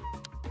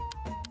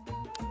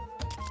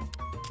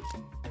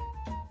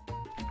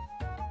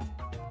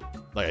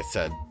 Like I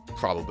said,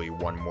 probably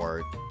one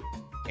more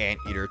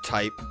anteater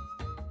type.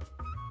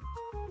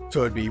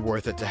 So it'd be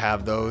worth it to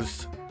have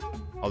those.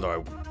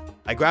 Although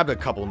I grabbed a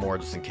couple more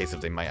just in case if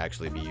they might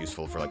actually be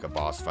useful for like a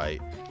boss fight.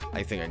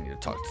 I think I need to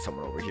talk to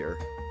someone over here.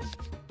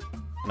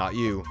 Not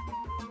you.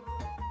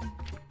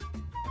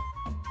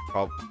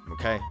 Oh,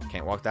 okay.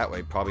 Can't walk that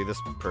way. Probably this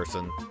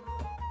person.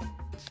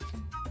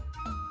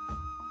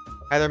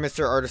 Hi there,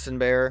 Mr. Artisan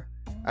Bear.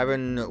 I've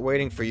been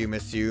waiting for you,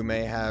 miss. You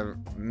may have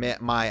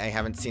met I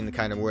haven't seen the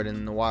kind of wood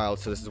in the wild,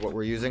 so this is what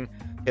we're using.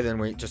 Okay, then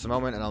wait just a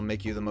moment, and I'll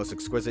make you the most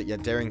exquisite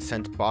yet daring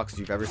scent box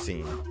you've ever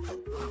seen.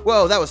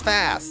 Whoa, that was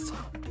fast!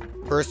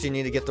 First, you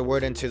need to get the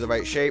wood into the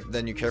right shape,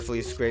 then you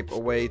carefully scrape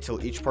away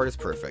till each part is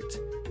perfect.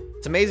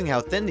 It's amazing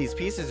how thin these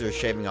pieces you're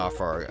shaving off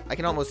are. I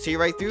can almost see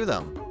right through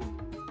them.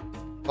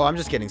 Oh, I'm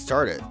just getting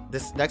started.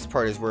 This next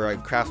part is where a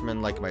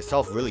craftsman like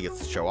myself really gets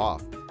to show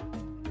off.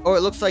 Oh,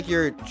 it looks like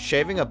you're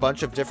shaving a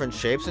bunch of different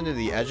shapes into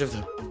the edge of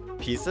the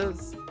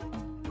pieces?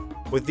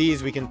 With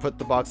these, we can put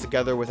the box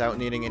together without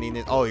needing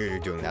any... Oh, you're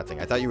doing that thing.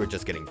 I thought you were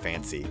just getting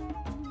fancy.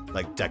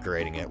 Like,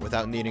 decorating it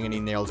without needing any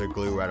nails or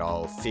glue at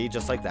all. See?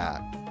 Just like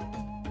that.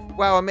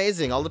 Wow,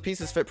 amazing. All the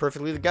pieces fit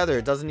perfectly together.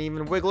 It doesn't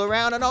even wiggle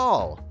around at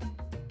all.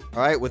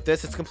 Alright, with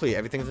this, it's complete.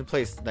 Everything's in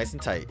place. Nice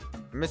and tight.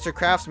 Mr.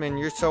 Craftsman,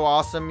 you're so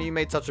awesome. You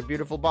made such a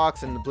beautiful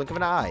box in the blink of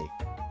an eye.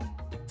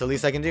 It's the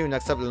least I can do.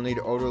 Next up, you'll need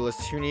odorless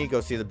Hunee.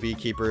 Go see the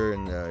beekeeper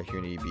in the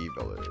Hunee bee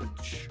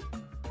village.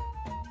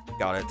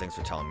 Got it. Thanks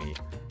for telling me.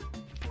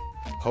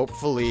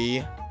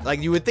 Hopefully,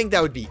 like, you would think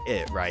that would be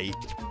it, right?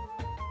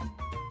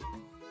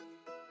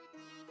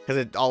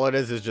 Because all it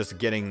is just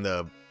getting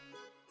the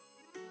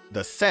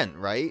the scent,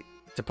 right?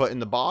 To put in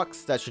the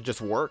box, that should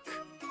just work.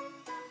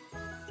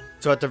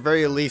 So at the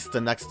very least,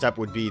 the next step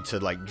would be to,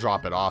 like,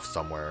 drop it off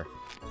somewhere.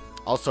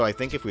 Also, I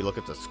think if we look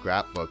at the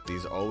scrapbook,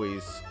 these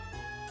always...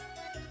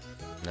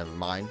 Never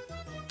mind.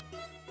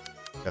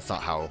 That's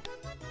not how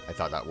I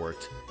thought that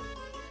worked.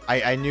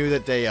 I knew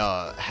that they,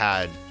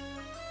 had...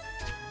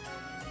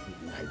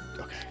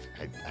 Okay,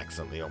 I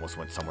accidentally almost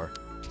went somewhere.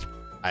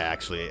 I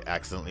actually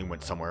accidentally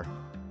went somewhere.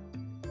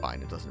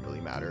 Fine, it doesn't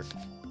really matter.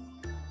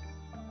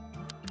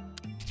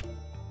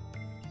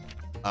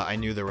 I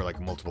knew there were,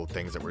 like, multiple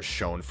things that were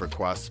shown for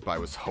quests, but I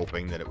was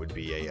hoping that it would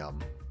be a,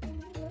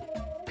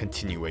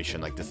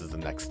 continuation, like this is the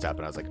next step,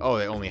 and I was like, oh,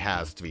 it only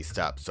has 3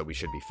 steps, so we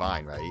should be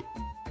fine, right?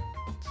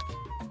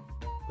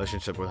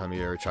 Relationship with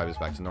Hunee tribe is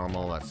back to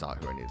normal. That's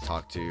not who I need to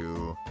talk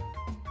to.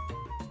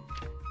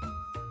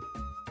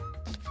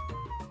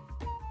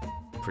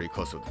 Pretty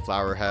close with the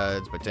flower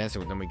heads, but dancing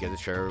with them we get to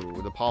share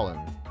with the pollen.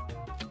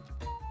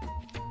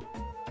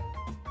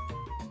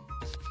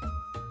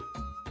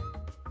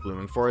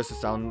 Blooming forests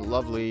sound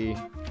lovely.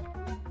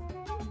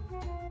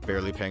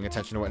 Barely paying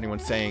attention to what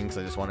anyone's saying because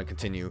I just want to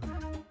continue.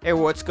 Hey,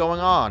 what's going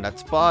on?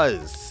 That's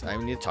Buzz. I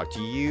need to talk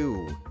to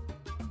you.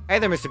 Hey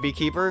there, Mr.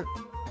 Beekeeper.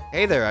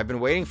 Hey there, I've been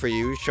waiting for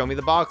you. Show me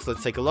the box.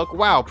 Let's take a look.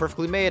 Wow,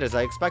 perfectly made as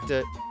I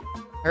expected.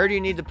 I heard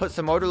you need to put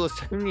some odorless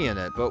honey in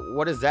it, but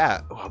what is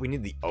that? Oh, we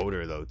need the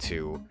odor, though,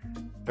 too.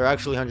 There are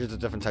actually hundreds of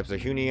different types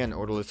of honey, and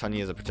odorless honey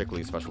is a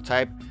particularly special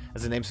type.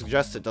 As the name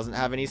suggests, it doesn't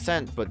have any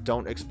scent, but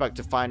don't expect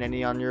to find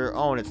any on your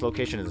own. Its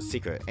location is a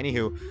secret.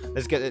 Anywho,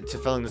 let's get it to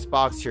filling this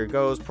box. Here it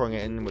goes, pouring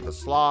it in with a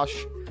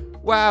slosh.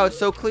 Wow, it's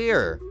so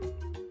clear.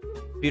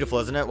 Beautiful,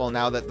 isn't it? Well,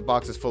 now that the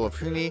box is full of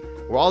honey,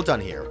 we're all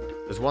done here.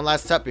 There's one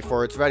last step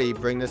before it's ready.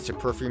 Bring this to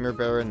Perfumer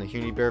Bear in the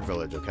Hunee Bear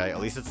Village, okay? At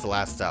least it's the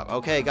last step.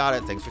 Okay, got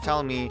it. Thanks for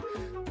telling me.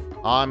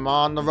 I'm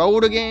on the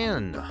road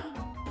again.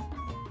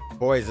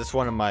 Boy, is this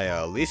one of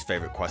my least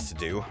favorite quests to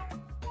do.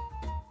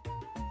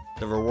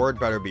 The reward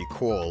better be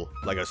cool,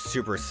 like a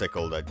super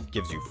sickle that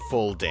gives you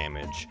full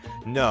damage.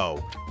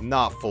 No,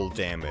 not full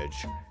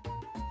damage.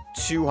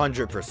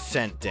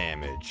 200%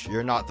 damage.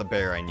 You're not the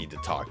bear I need to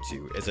talk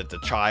to. Is it the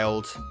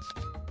child?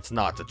 It's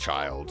not the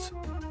child.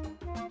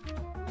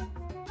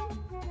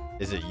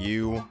 Is it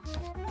you?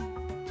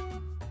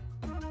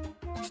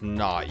 It's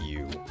not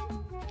you.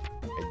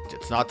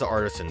 It's not the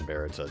artisan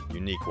bear. It's a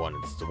unique one.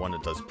 It's the one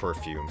that does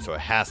perfume, so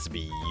it has to be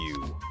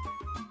you.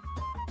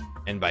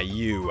 And by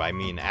you, I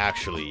mean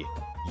actually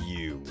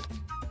you.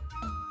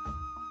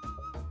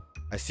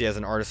 I see, as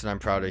an artisan, I'm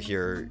proud to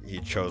hear he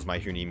chose my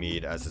Hunee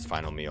mead as his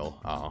final meal.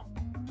 Oh.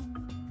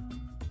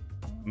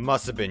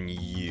 Must have been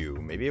you.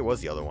 Maybe it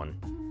was the other one.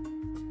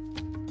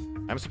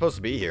 I'm supposed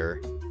to be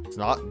here. It's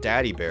not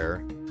Daddy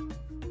Bear.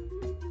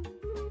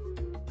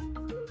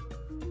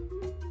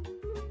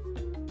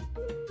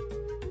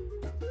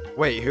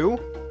 Wait, who?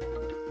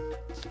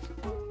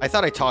 I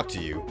thought I talked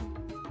to you.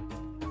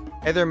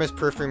 Hey there, Miss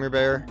Perfumer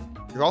Bear.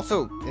 You're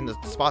also in the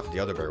spot that the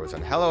other bear was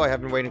in. Hello, I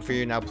have been waiting for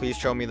you. Now please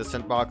show me the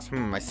scent box.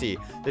 I see.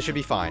 This should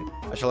be fine.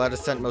 I shall add a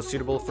scent most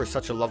suitable for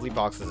such a lovely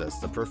box as this.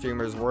 This perfume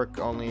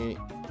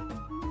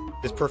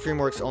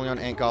works only on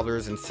ant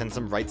gobblers and sends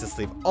them right to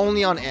sleep.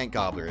 Only on ant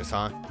gobblers,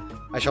 huh?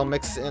 I shall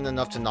mix in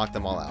enough to knock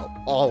them all out.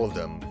 All of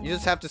them. You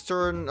just have to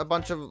stir in a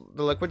bunch of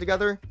the liquid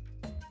together?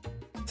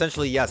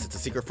 Essentially, yes. It's a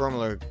secret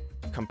formula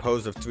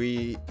composed of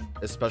 3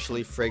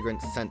 especially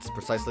fragrant scents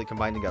precisely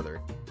combined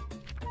together.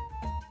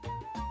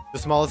 The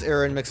smallest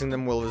error in mixing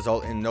them will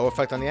result in no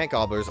effect on the ant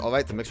gobblers.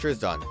 Alright, the mixture is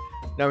done.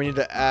 Now we need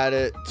to add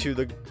it to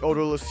the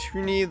odorless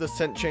honey. The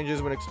scent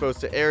changes when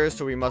exposed to air,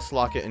 so we must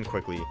lock it in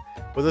quickly.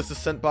 With this, the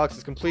scent box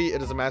is complete.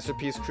 It is a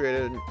masterpiece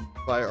created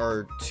by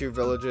our 2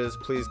 villages.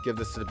 Please give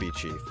this to the bee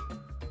chief.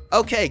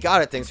 Okay,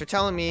 got it. Thanks for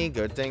telling me.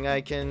 Good thing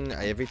I can...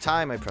 Every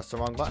time I press the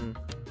wrong button.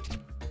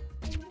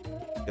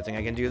 Good thing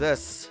I can do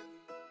this.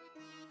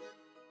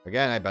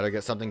 Again, I better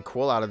get something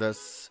cool out of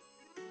this.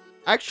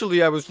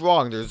 Actually, I was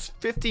wrong. There's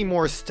 50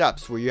 more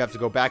steps where you have to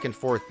go back and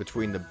forth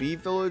between the bee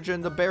village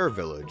and the bear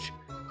village.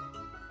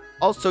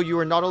 Also, you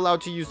are not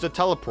allowed to use the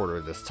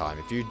teleporter this time.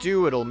 If you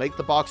do, it'll make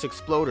the box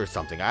explode or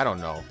something. I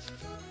don't know.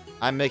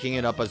 I'm making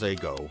it up as I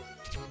go.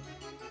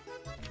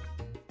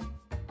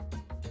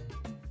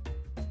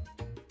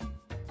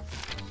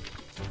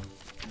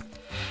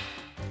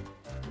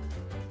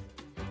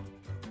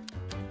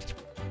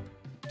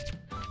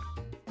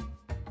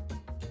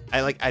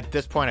 At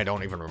this point, I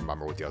don't even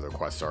remember what the other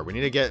quests are. We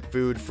need to get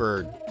food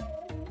for...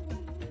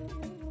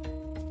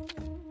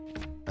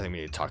 I think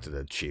we need to talk to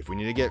the chief. We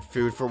need to get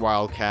food for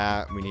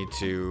Wildcat. We need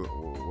to...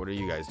 What are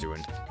you guys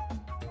doing?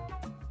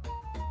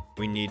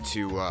 We need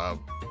to,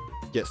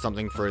 get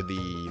something for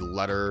the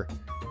letter.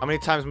 How many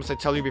times must I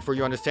tell you before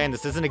you understand?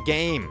 This isn't a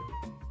game.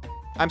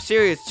 I'm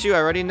serious, too. I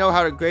already know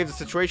how grave the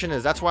situation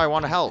is. That's why I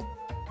want to help.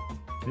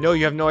 No,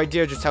 you have no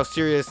idea just how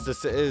serious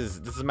this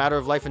is. This is a matter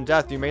of life and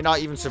death. You may not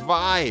even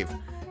survive.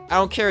 I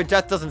don't care.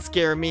 Death doesn't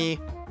scare me.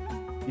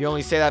 You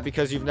only say that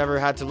because you've never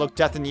had to look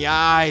death in the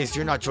eyes.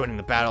 You're not joining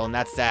the battle, and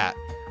that's that.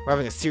 We're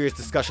having a serious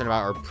discussion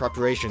about our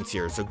preparations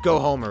here, so go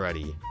home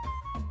already.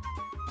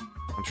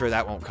 I'm sure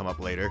that won't come up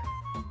later.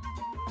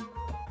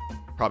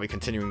 Probably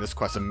continuing this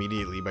quest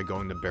immediately by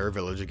going to Bear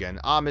Village again.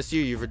 Ah, Miss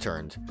Yu, you've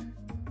returned.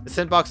 The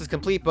scent box is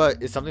complete,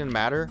 but is something the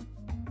matter?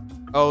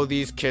 Oh,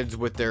 these kids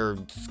with their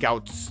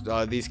scouts.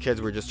 These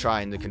kids were just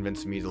trying to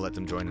convince me to let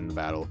them join in the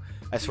battle.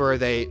 I swear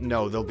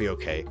no, they'll be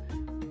okay.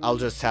 I'll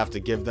just have to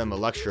give them a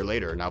lecture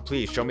later. Now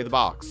please, show me the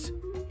box.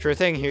 Sure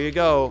thing, here you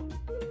go.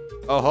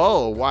 Oh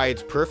ho, why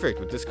it's perfect.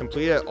 With this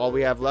completed, all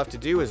we have left to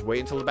do is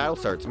wait until the battle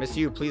starts. Miss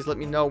Yu, please let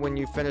me know when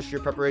you finish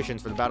your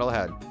preparations for the battle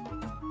ahead.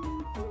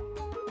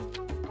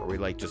 Are we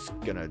like just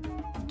gonna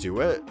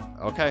do it?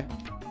 Okay.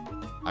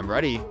 I'm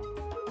ready.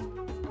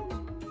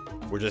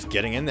 We're just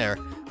getting in there.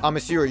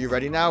 Miss Yu, are you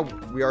ready now?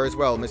 We are as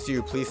well. Miss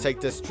Yu, please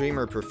take this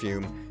dreamer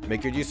perfume.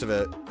 Make good use of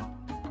it.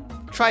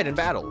 Try it in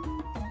battle.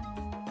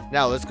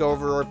 Now, let's go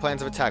over our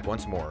plans of attack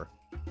once more.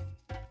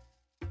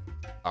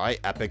 Alright,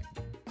 epic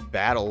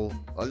battle.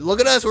 Look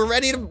at us, we're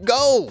ready to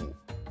go!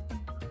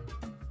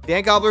 The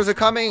ant gobblers are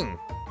coming!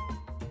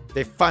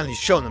 They've finally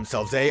shown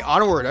themselves, eh?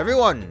 Onward,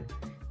 everyone!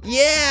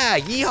 Yeah!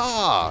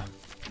 Yeehaw!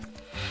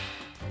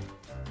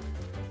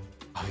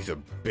 Oh, these are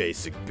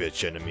basic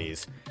bitch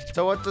enemies.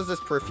 So what does this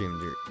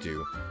perfume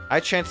do? High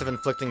chance of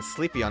inflicting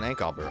sleepy on ant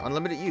gobbler.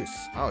 Unlimited use.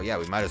 Oh yeah,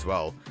 we might as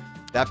well.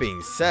 That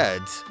being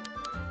said...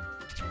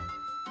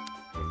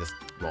 I mean, this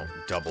won't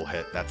double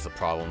hit, that's the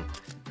problem.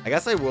 I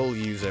guess I will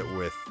use it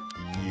with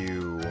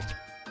you.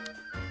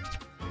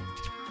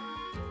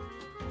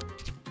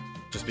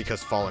 Just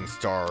because Falling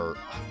Star...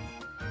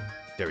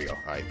 There we go.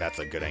 Alright, that's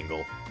a good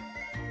angle.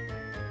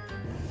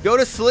 Go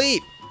to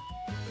sleep!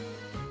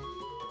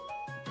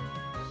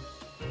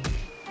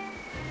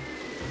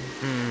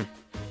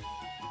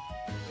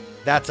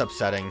 That's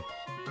upsetting.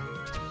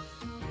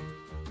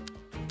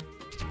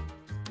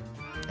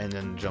 And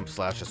then jump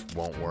slash just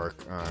won't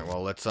work. Alright,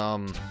 well let's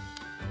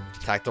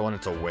attack the one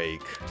that's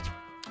awake.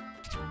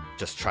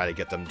 Just try to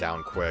get them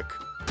down quick.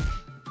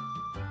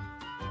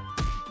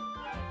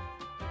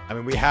 I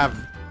mean, we have,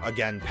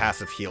 again,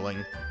 passive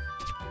healing,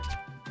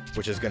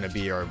 which is going to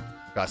be our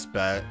best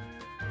bet.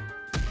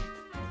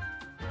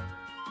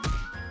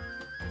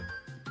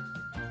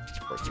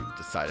 Of course, you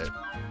decided.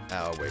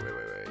 Oh, wait.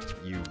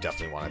 You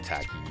definitely want to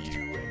attack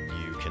you, and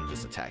you can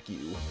just attack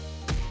you.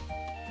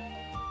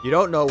 You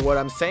don't know what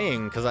I'm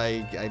saying, because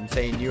I'm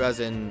saying you as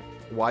in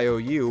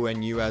Y-O-U,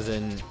 and you as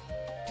in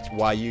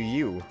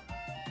Y-U-U.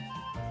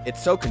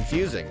 It's so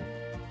confusing.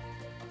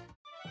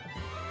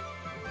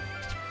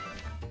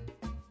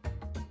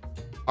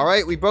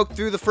 Alright, we broke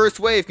through the first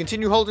wave.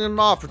 Continue holding them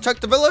off.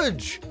 Protect the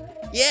village!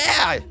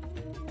 Yeah!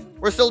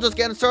 We're still just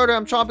getting started.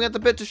 I'm chomping at the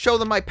bit to show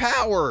them my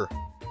power.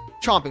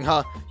 Chomping,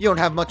 huh? You don't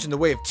have much in the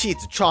way of teeth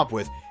to chomp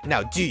with.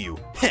 Now do you?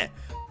 Heh.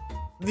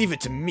 Leave it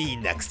to me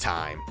next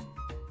time.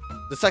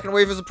 The second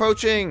wave is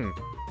approaching.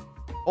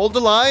 Hold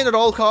the line at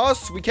all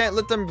costs. We can't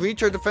let them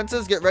breach our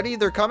defenses. Get ready,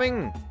 they're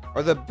coming.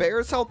 Are the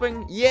bears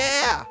helping?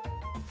 Yeah!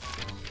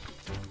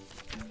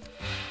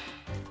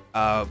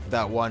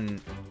 That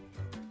one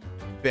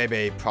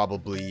Bebe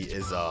probably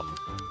is,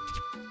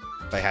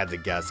 if I had to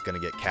guess, gonna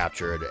get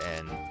captured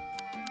and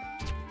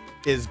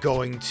is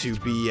going to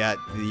be at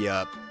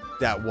the,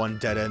 that one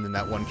dead end in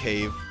that one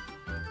cave.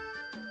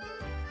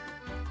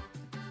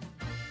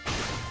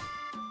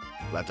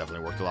 That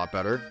definitely worked a lot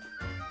better.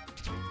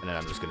 And then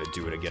I'm just gonna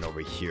do it again over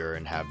here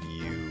and have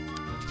you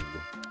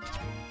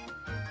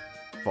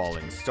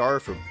Falling Star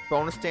for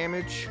bonus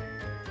damage.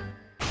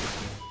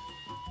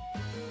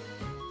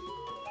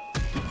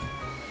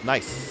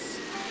 Nice.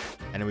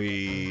 And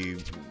we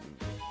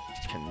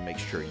can make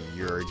sure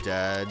you're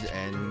dead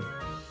and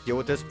deal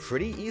with this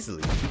pretty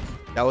easily.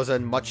 That was a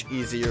much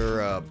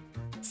easier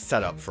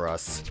setup for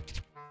us.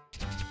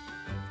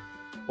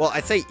 Well,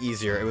 I'd say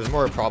easier. It was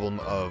more a problem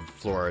of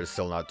Flora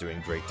still not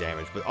doing great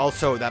damage, but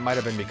also that might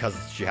have been because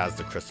she has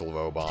the crystal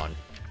robe on.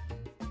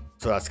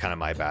 So that's kind of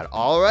my bad.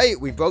 Alright,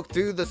 we broke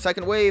through the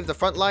second wave. The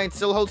front line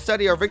still holds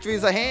steady. Our victory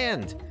is at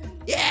hand.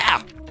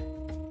 Yeah!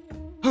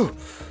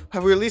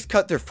 Have we at least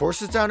cut their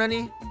forces down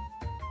any?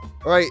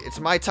 Alright, it's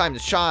my time to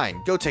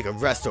shine. Go take a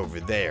rest over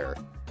there.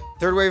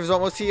 Third wave is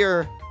almost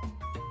here.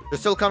 They're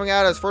still coming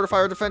at us. Fortify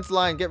our defense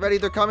line. Get ready,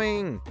 they're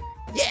coming.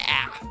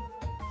 Yeah!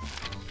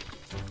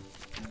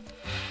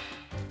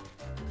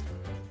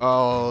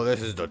 Oh,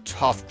 this is the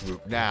tough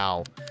group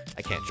now.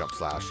 I can't jump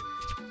slash.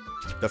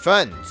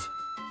 Defend!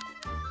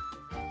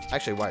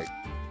 Actually, wait.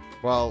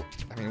 Well,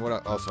 I mean,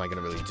 what else am I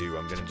gonna really do?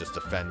 I'm gonna just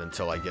defend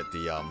until I get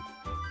the,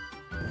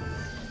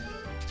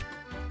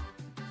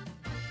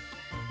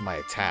 my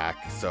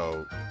attack,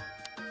 so...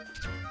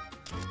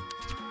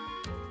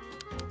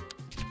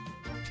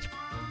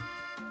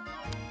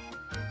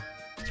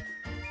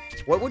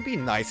 What would be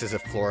nice is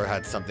if Flora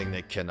had something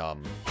that can,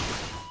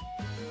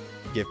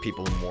 give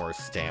people more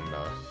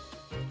stamina.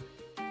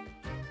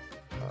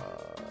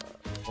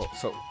 Well,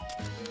 so,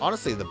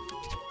 honestly, the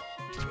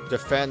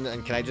defend,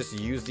 and can I just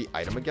use the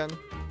item again?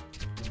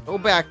 Go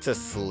back to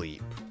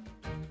sleep.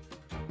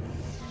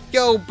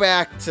 Go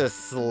back to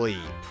sleep.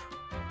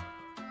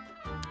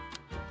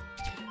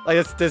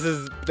 Like, this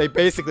is, they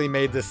basically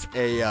made this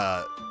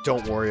a,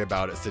 don't worry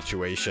about it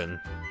situation.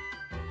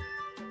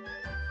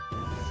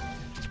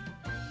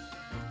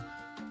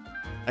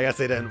 I guess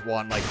they didn't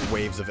want, like,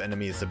 waves of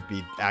enemies to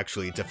be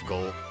actually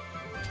difficult.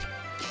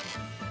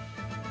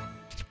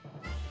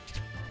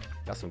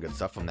 Got some good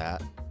stuff from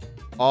that.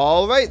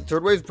 Alright,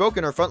 third wave's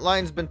broken. Our front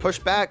line's been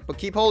pushed back, but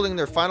keep holding.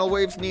 Their final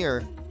wave's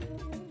near.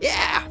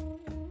 Yeah!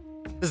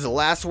 This is the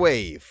last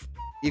wave.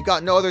 You've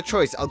got no other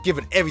choice. I'll give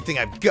it everything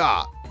I've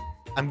got.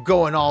 I'm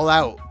going all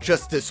out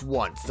just this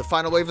once. The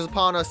final wave is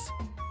upon us.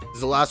 This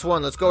is the last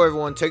one. Let's go,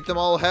 everyone. Take them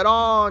all head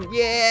on.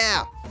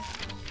 Yeah!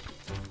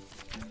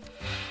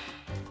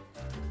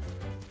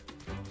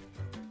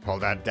 Oh,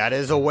 that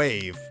is a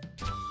wave.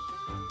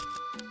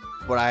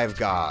 But I've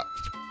got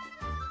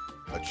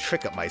a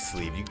trick up my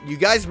sleeve. You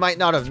guys might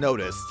not have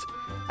noticed.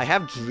 I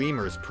have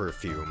Dreamer's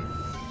perfume.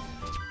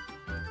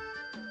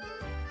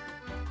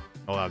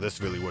 Oh, now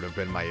this really would have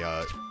been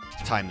my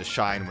time to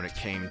shine when it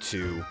came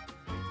to...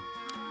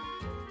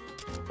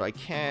 But I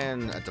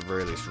can, at the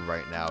very least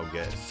right now,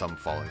 get some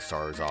falling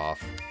stars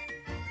off.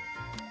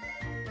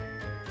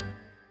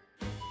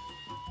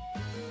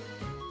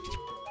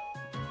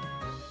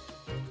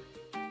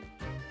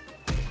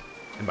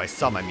 And by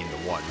some, I mean the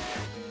one.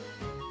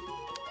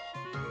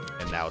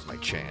 And now's my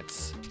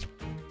chance.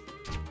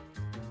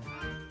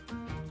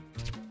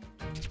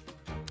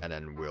 And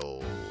then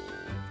we'll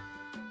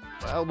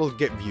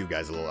give you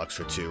guys a little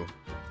extra too.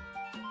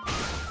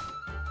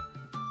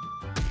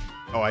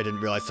 Oh, I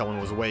didn't realize someone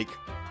was awake.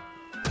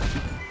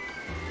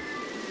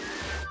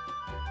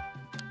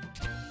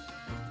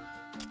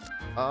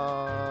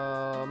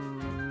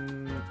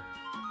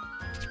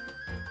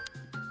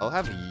 I'll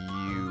have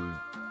you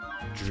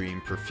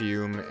Dream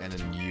Perfume, and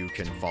then you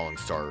can Falling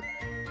Star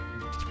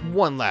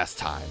one last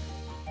time.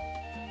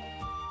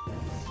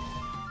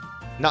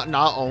 Not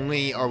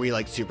only are we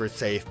like super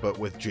safe, but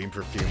with Dream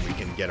Perfume we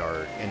can get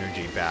our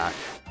energy back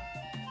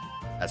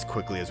as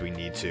quickly as we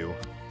need to.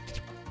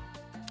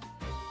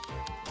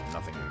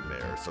 Nothing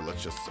there, so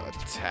let's just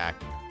attack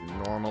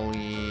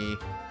normally.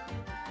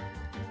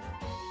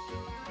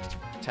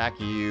 Attack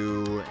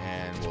you,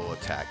 and we'll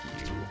attack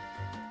you.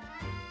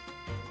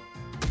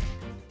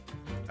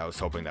 I was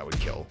hoping that would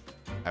kill.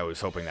 I was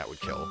hoping that would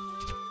kill.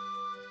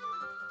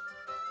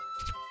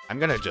 I'm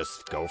gonna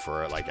just go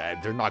for it. Like,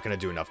 they're not gonna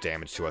do enough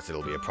damage to us,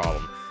 it'll be a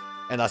problem.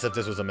 Unless if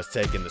this was a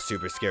mistake and the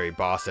super scary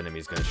boss enemy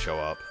is gonna show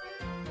up.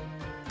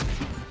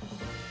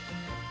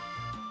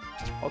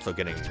 Also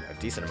getting a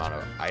decent amount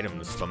of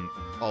items from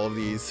all of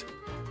these.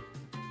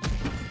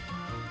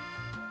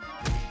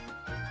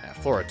 Yeah,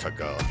 Flora took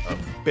a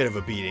bit of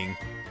a beating.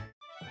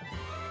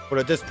 But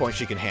at this point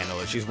she can handle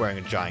it. She's wearing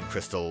a giant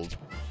crystal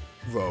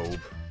robe.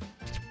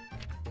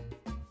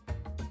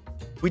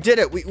 We did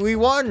it! We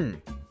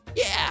won!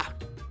 Yeah!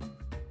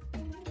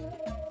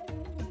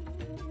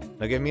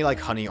 Now give me like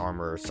honey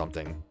armor or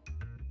something.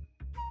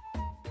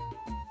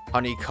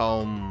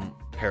 Honeycomb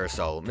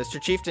parasol.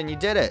 Mr. Chieftain, you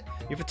did it!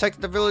 You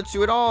protected the village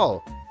through it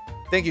all!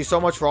 Thank you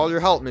so much for all your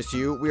help, Miss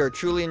Yu. We are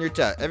truly in your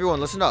debt. Everyone,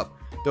 listen up.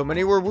 Though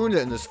many were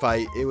wounded in this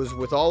fight, it was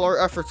with all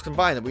our efforts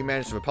combined that we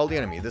managed to repel the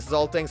enemy. This is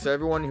all thanks to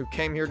everyone who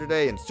came here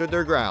today and stood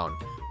their ground.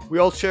 We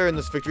all share in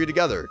this victory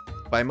together.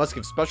 But I must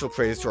give special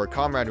praise to our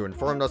comrade who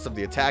informed us of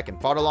the attack and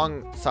fought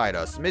alongside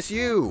us. Miss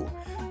Yu!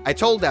 I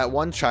told that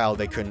one child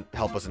they couldn't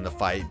help us in the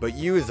fight, but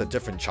Yu is a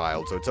different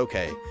child, so it's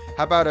okay.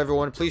 How about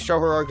everyone? Please show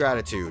her our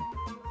gratitude.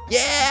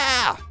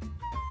 Yeah!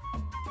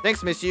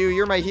 Thanks, Miss Yu.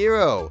 You're my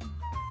hero.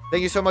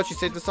 Thank you so much. You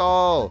saved us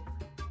all.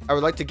 I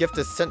would like to gift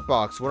this scent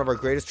box, one of our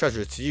greatest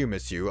treasures, to you,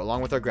 Miss Yu,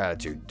 along with our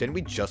gratitude. Didn't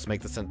we just make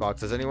the scent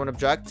box? Does anyone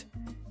object?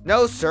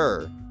 No,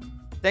 sir.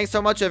 Thanks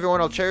so much, everyone.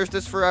 I'll cherish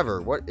this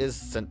forever. What is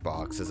scent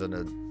box? Is it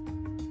a...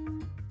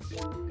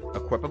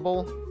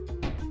 equipable?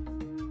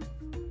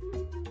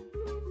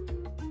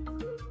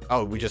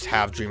 Oh, we just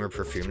have Dreamer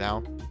Perfume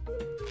now?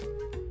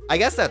 I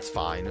guess that's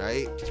fine,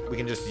 right? We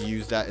can just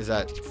use that. Is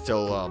that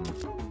still,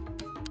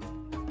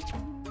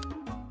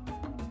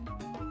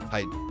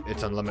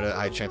 it's unlimited.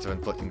 High chance of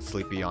inflicting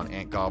sleepy on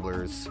ant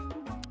gobblers.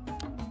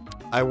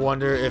 I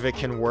wonder if it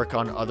can work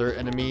on other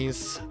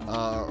enemies.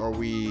 Or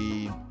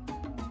we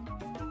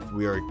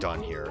are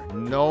done here.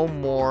 No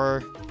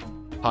more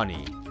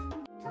honey.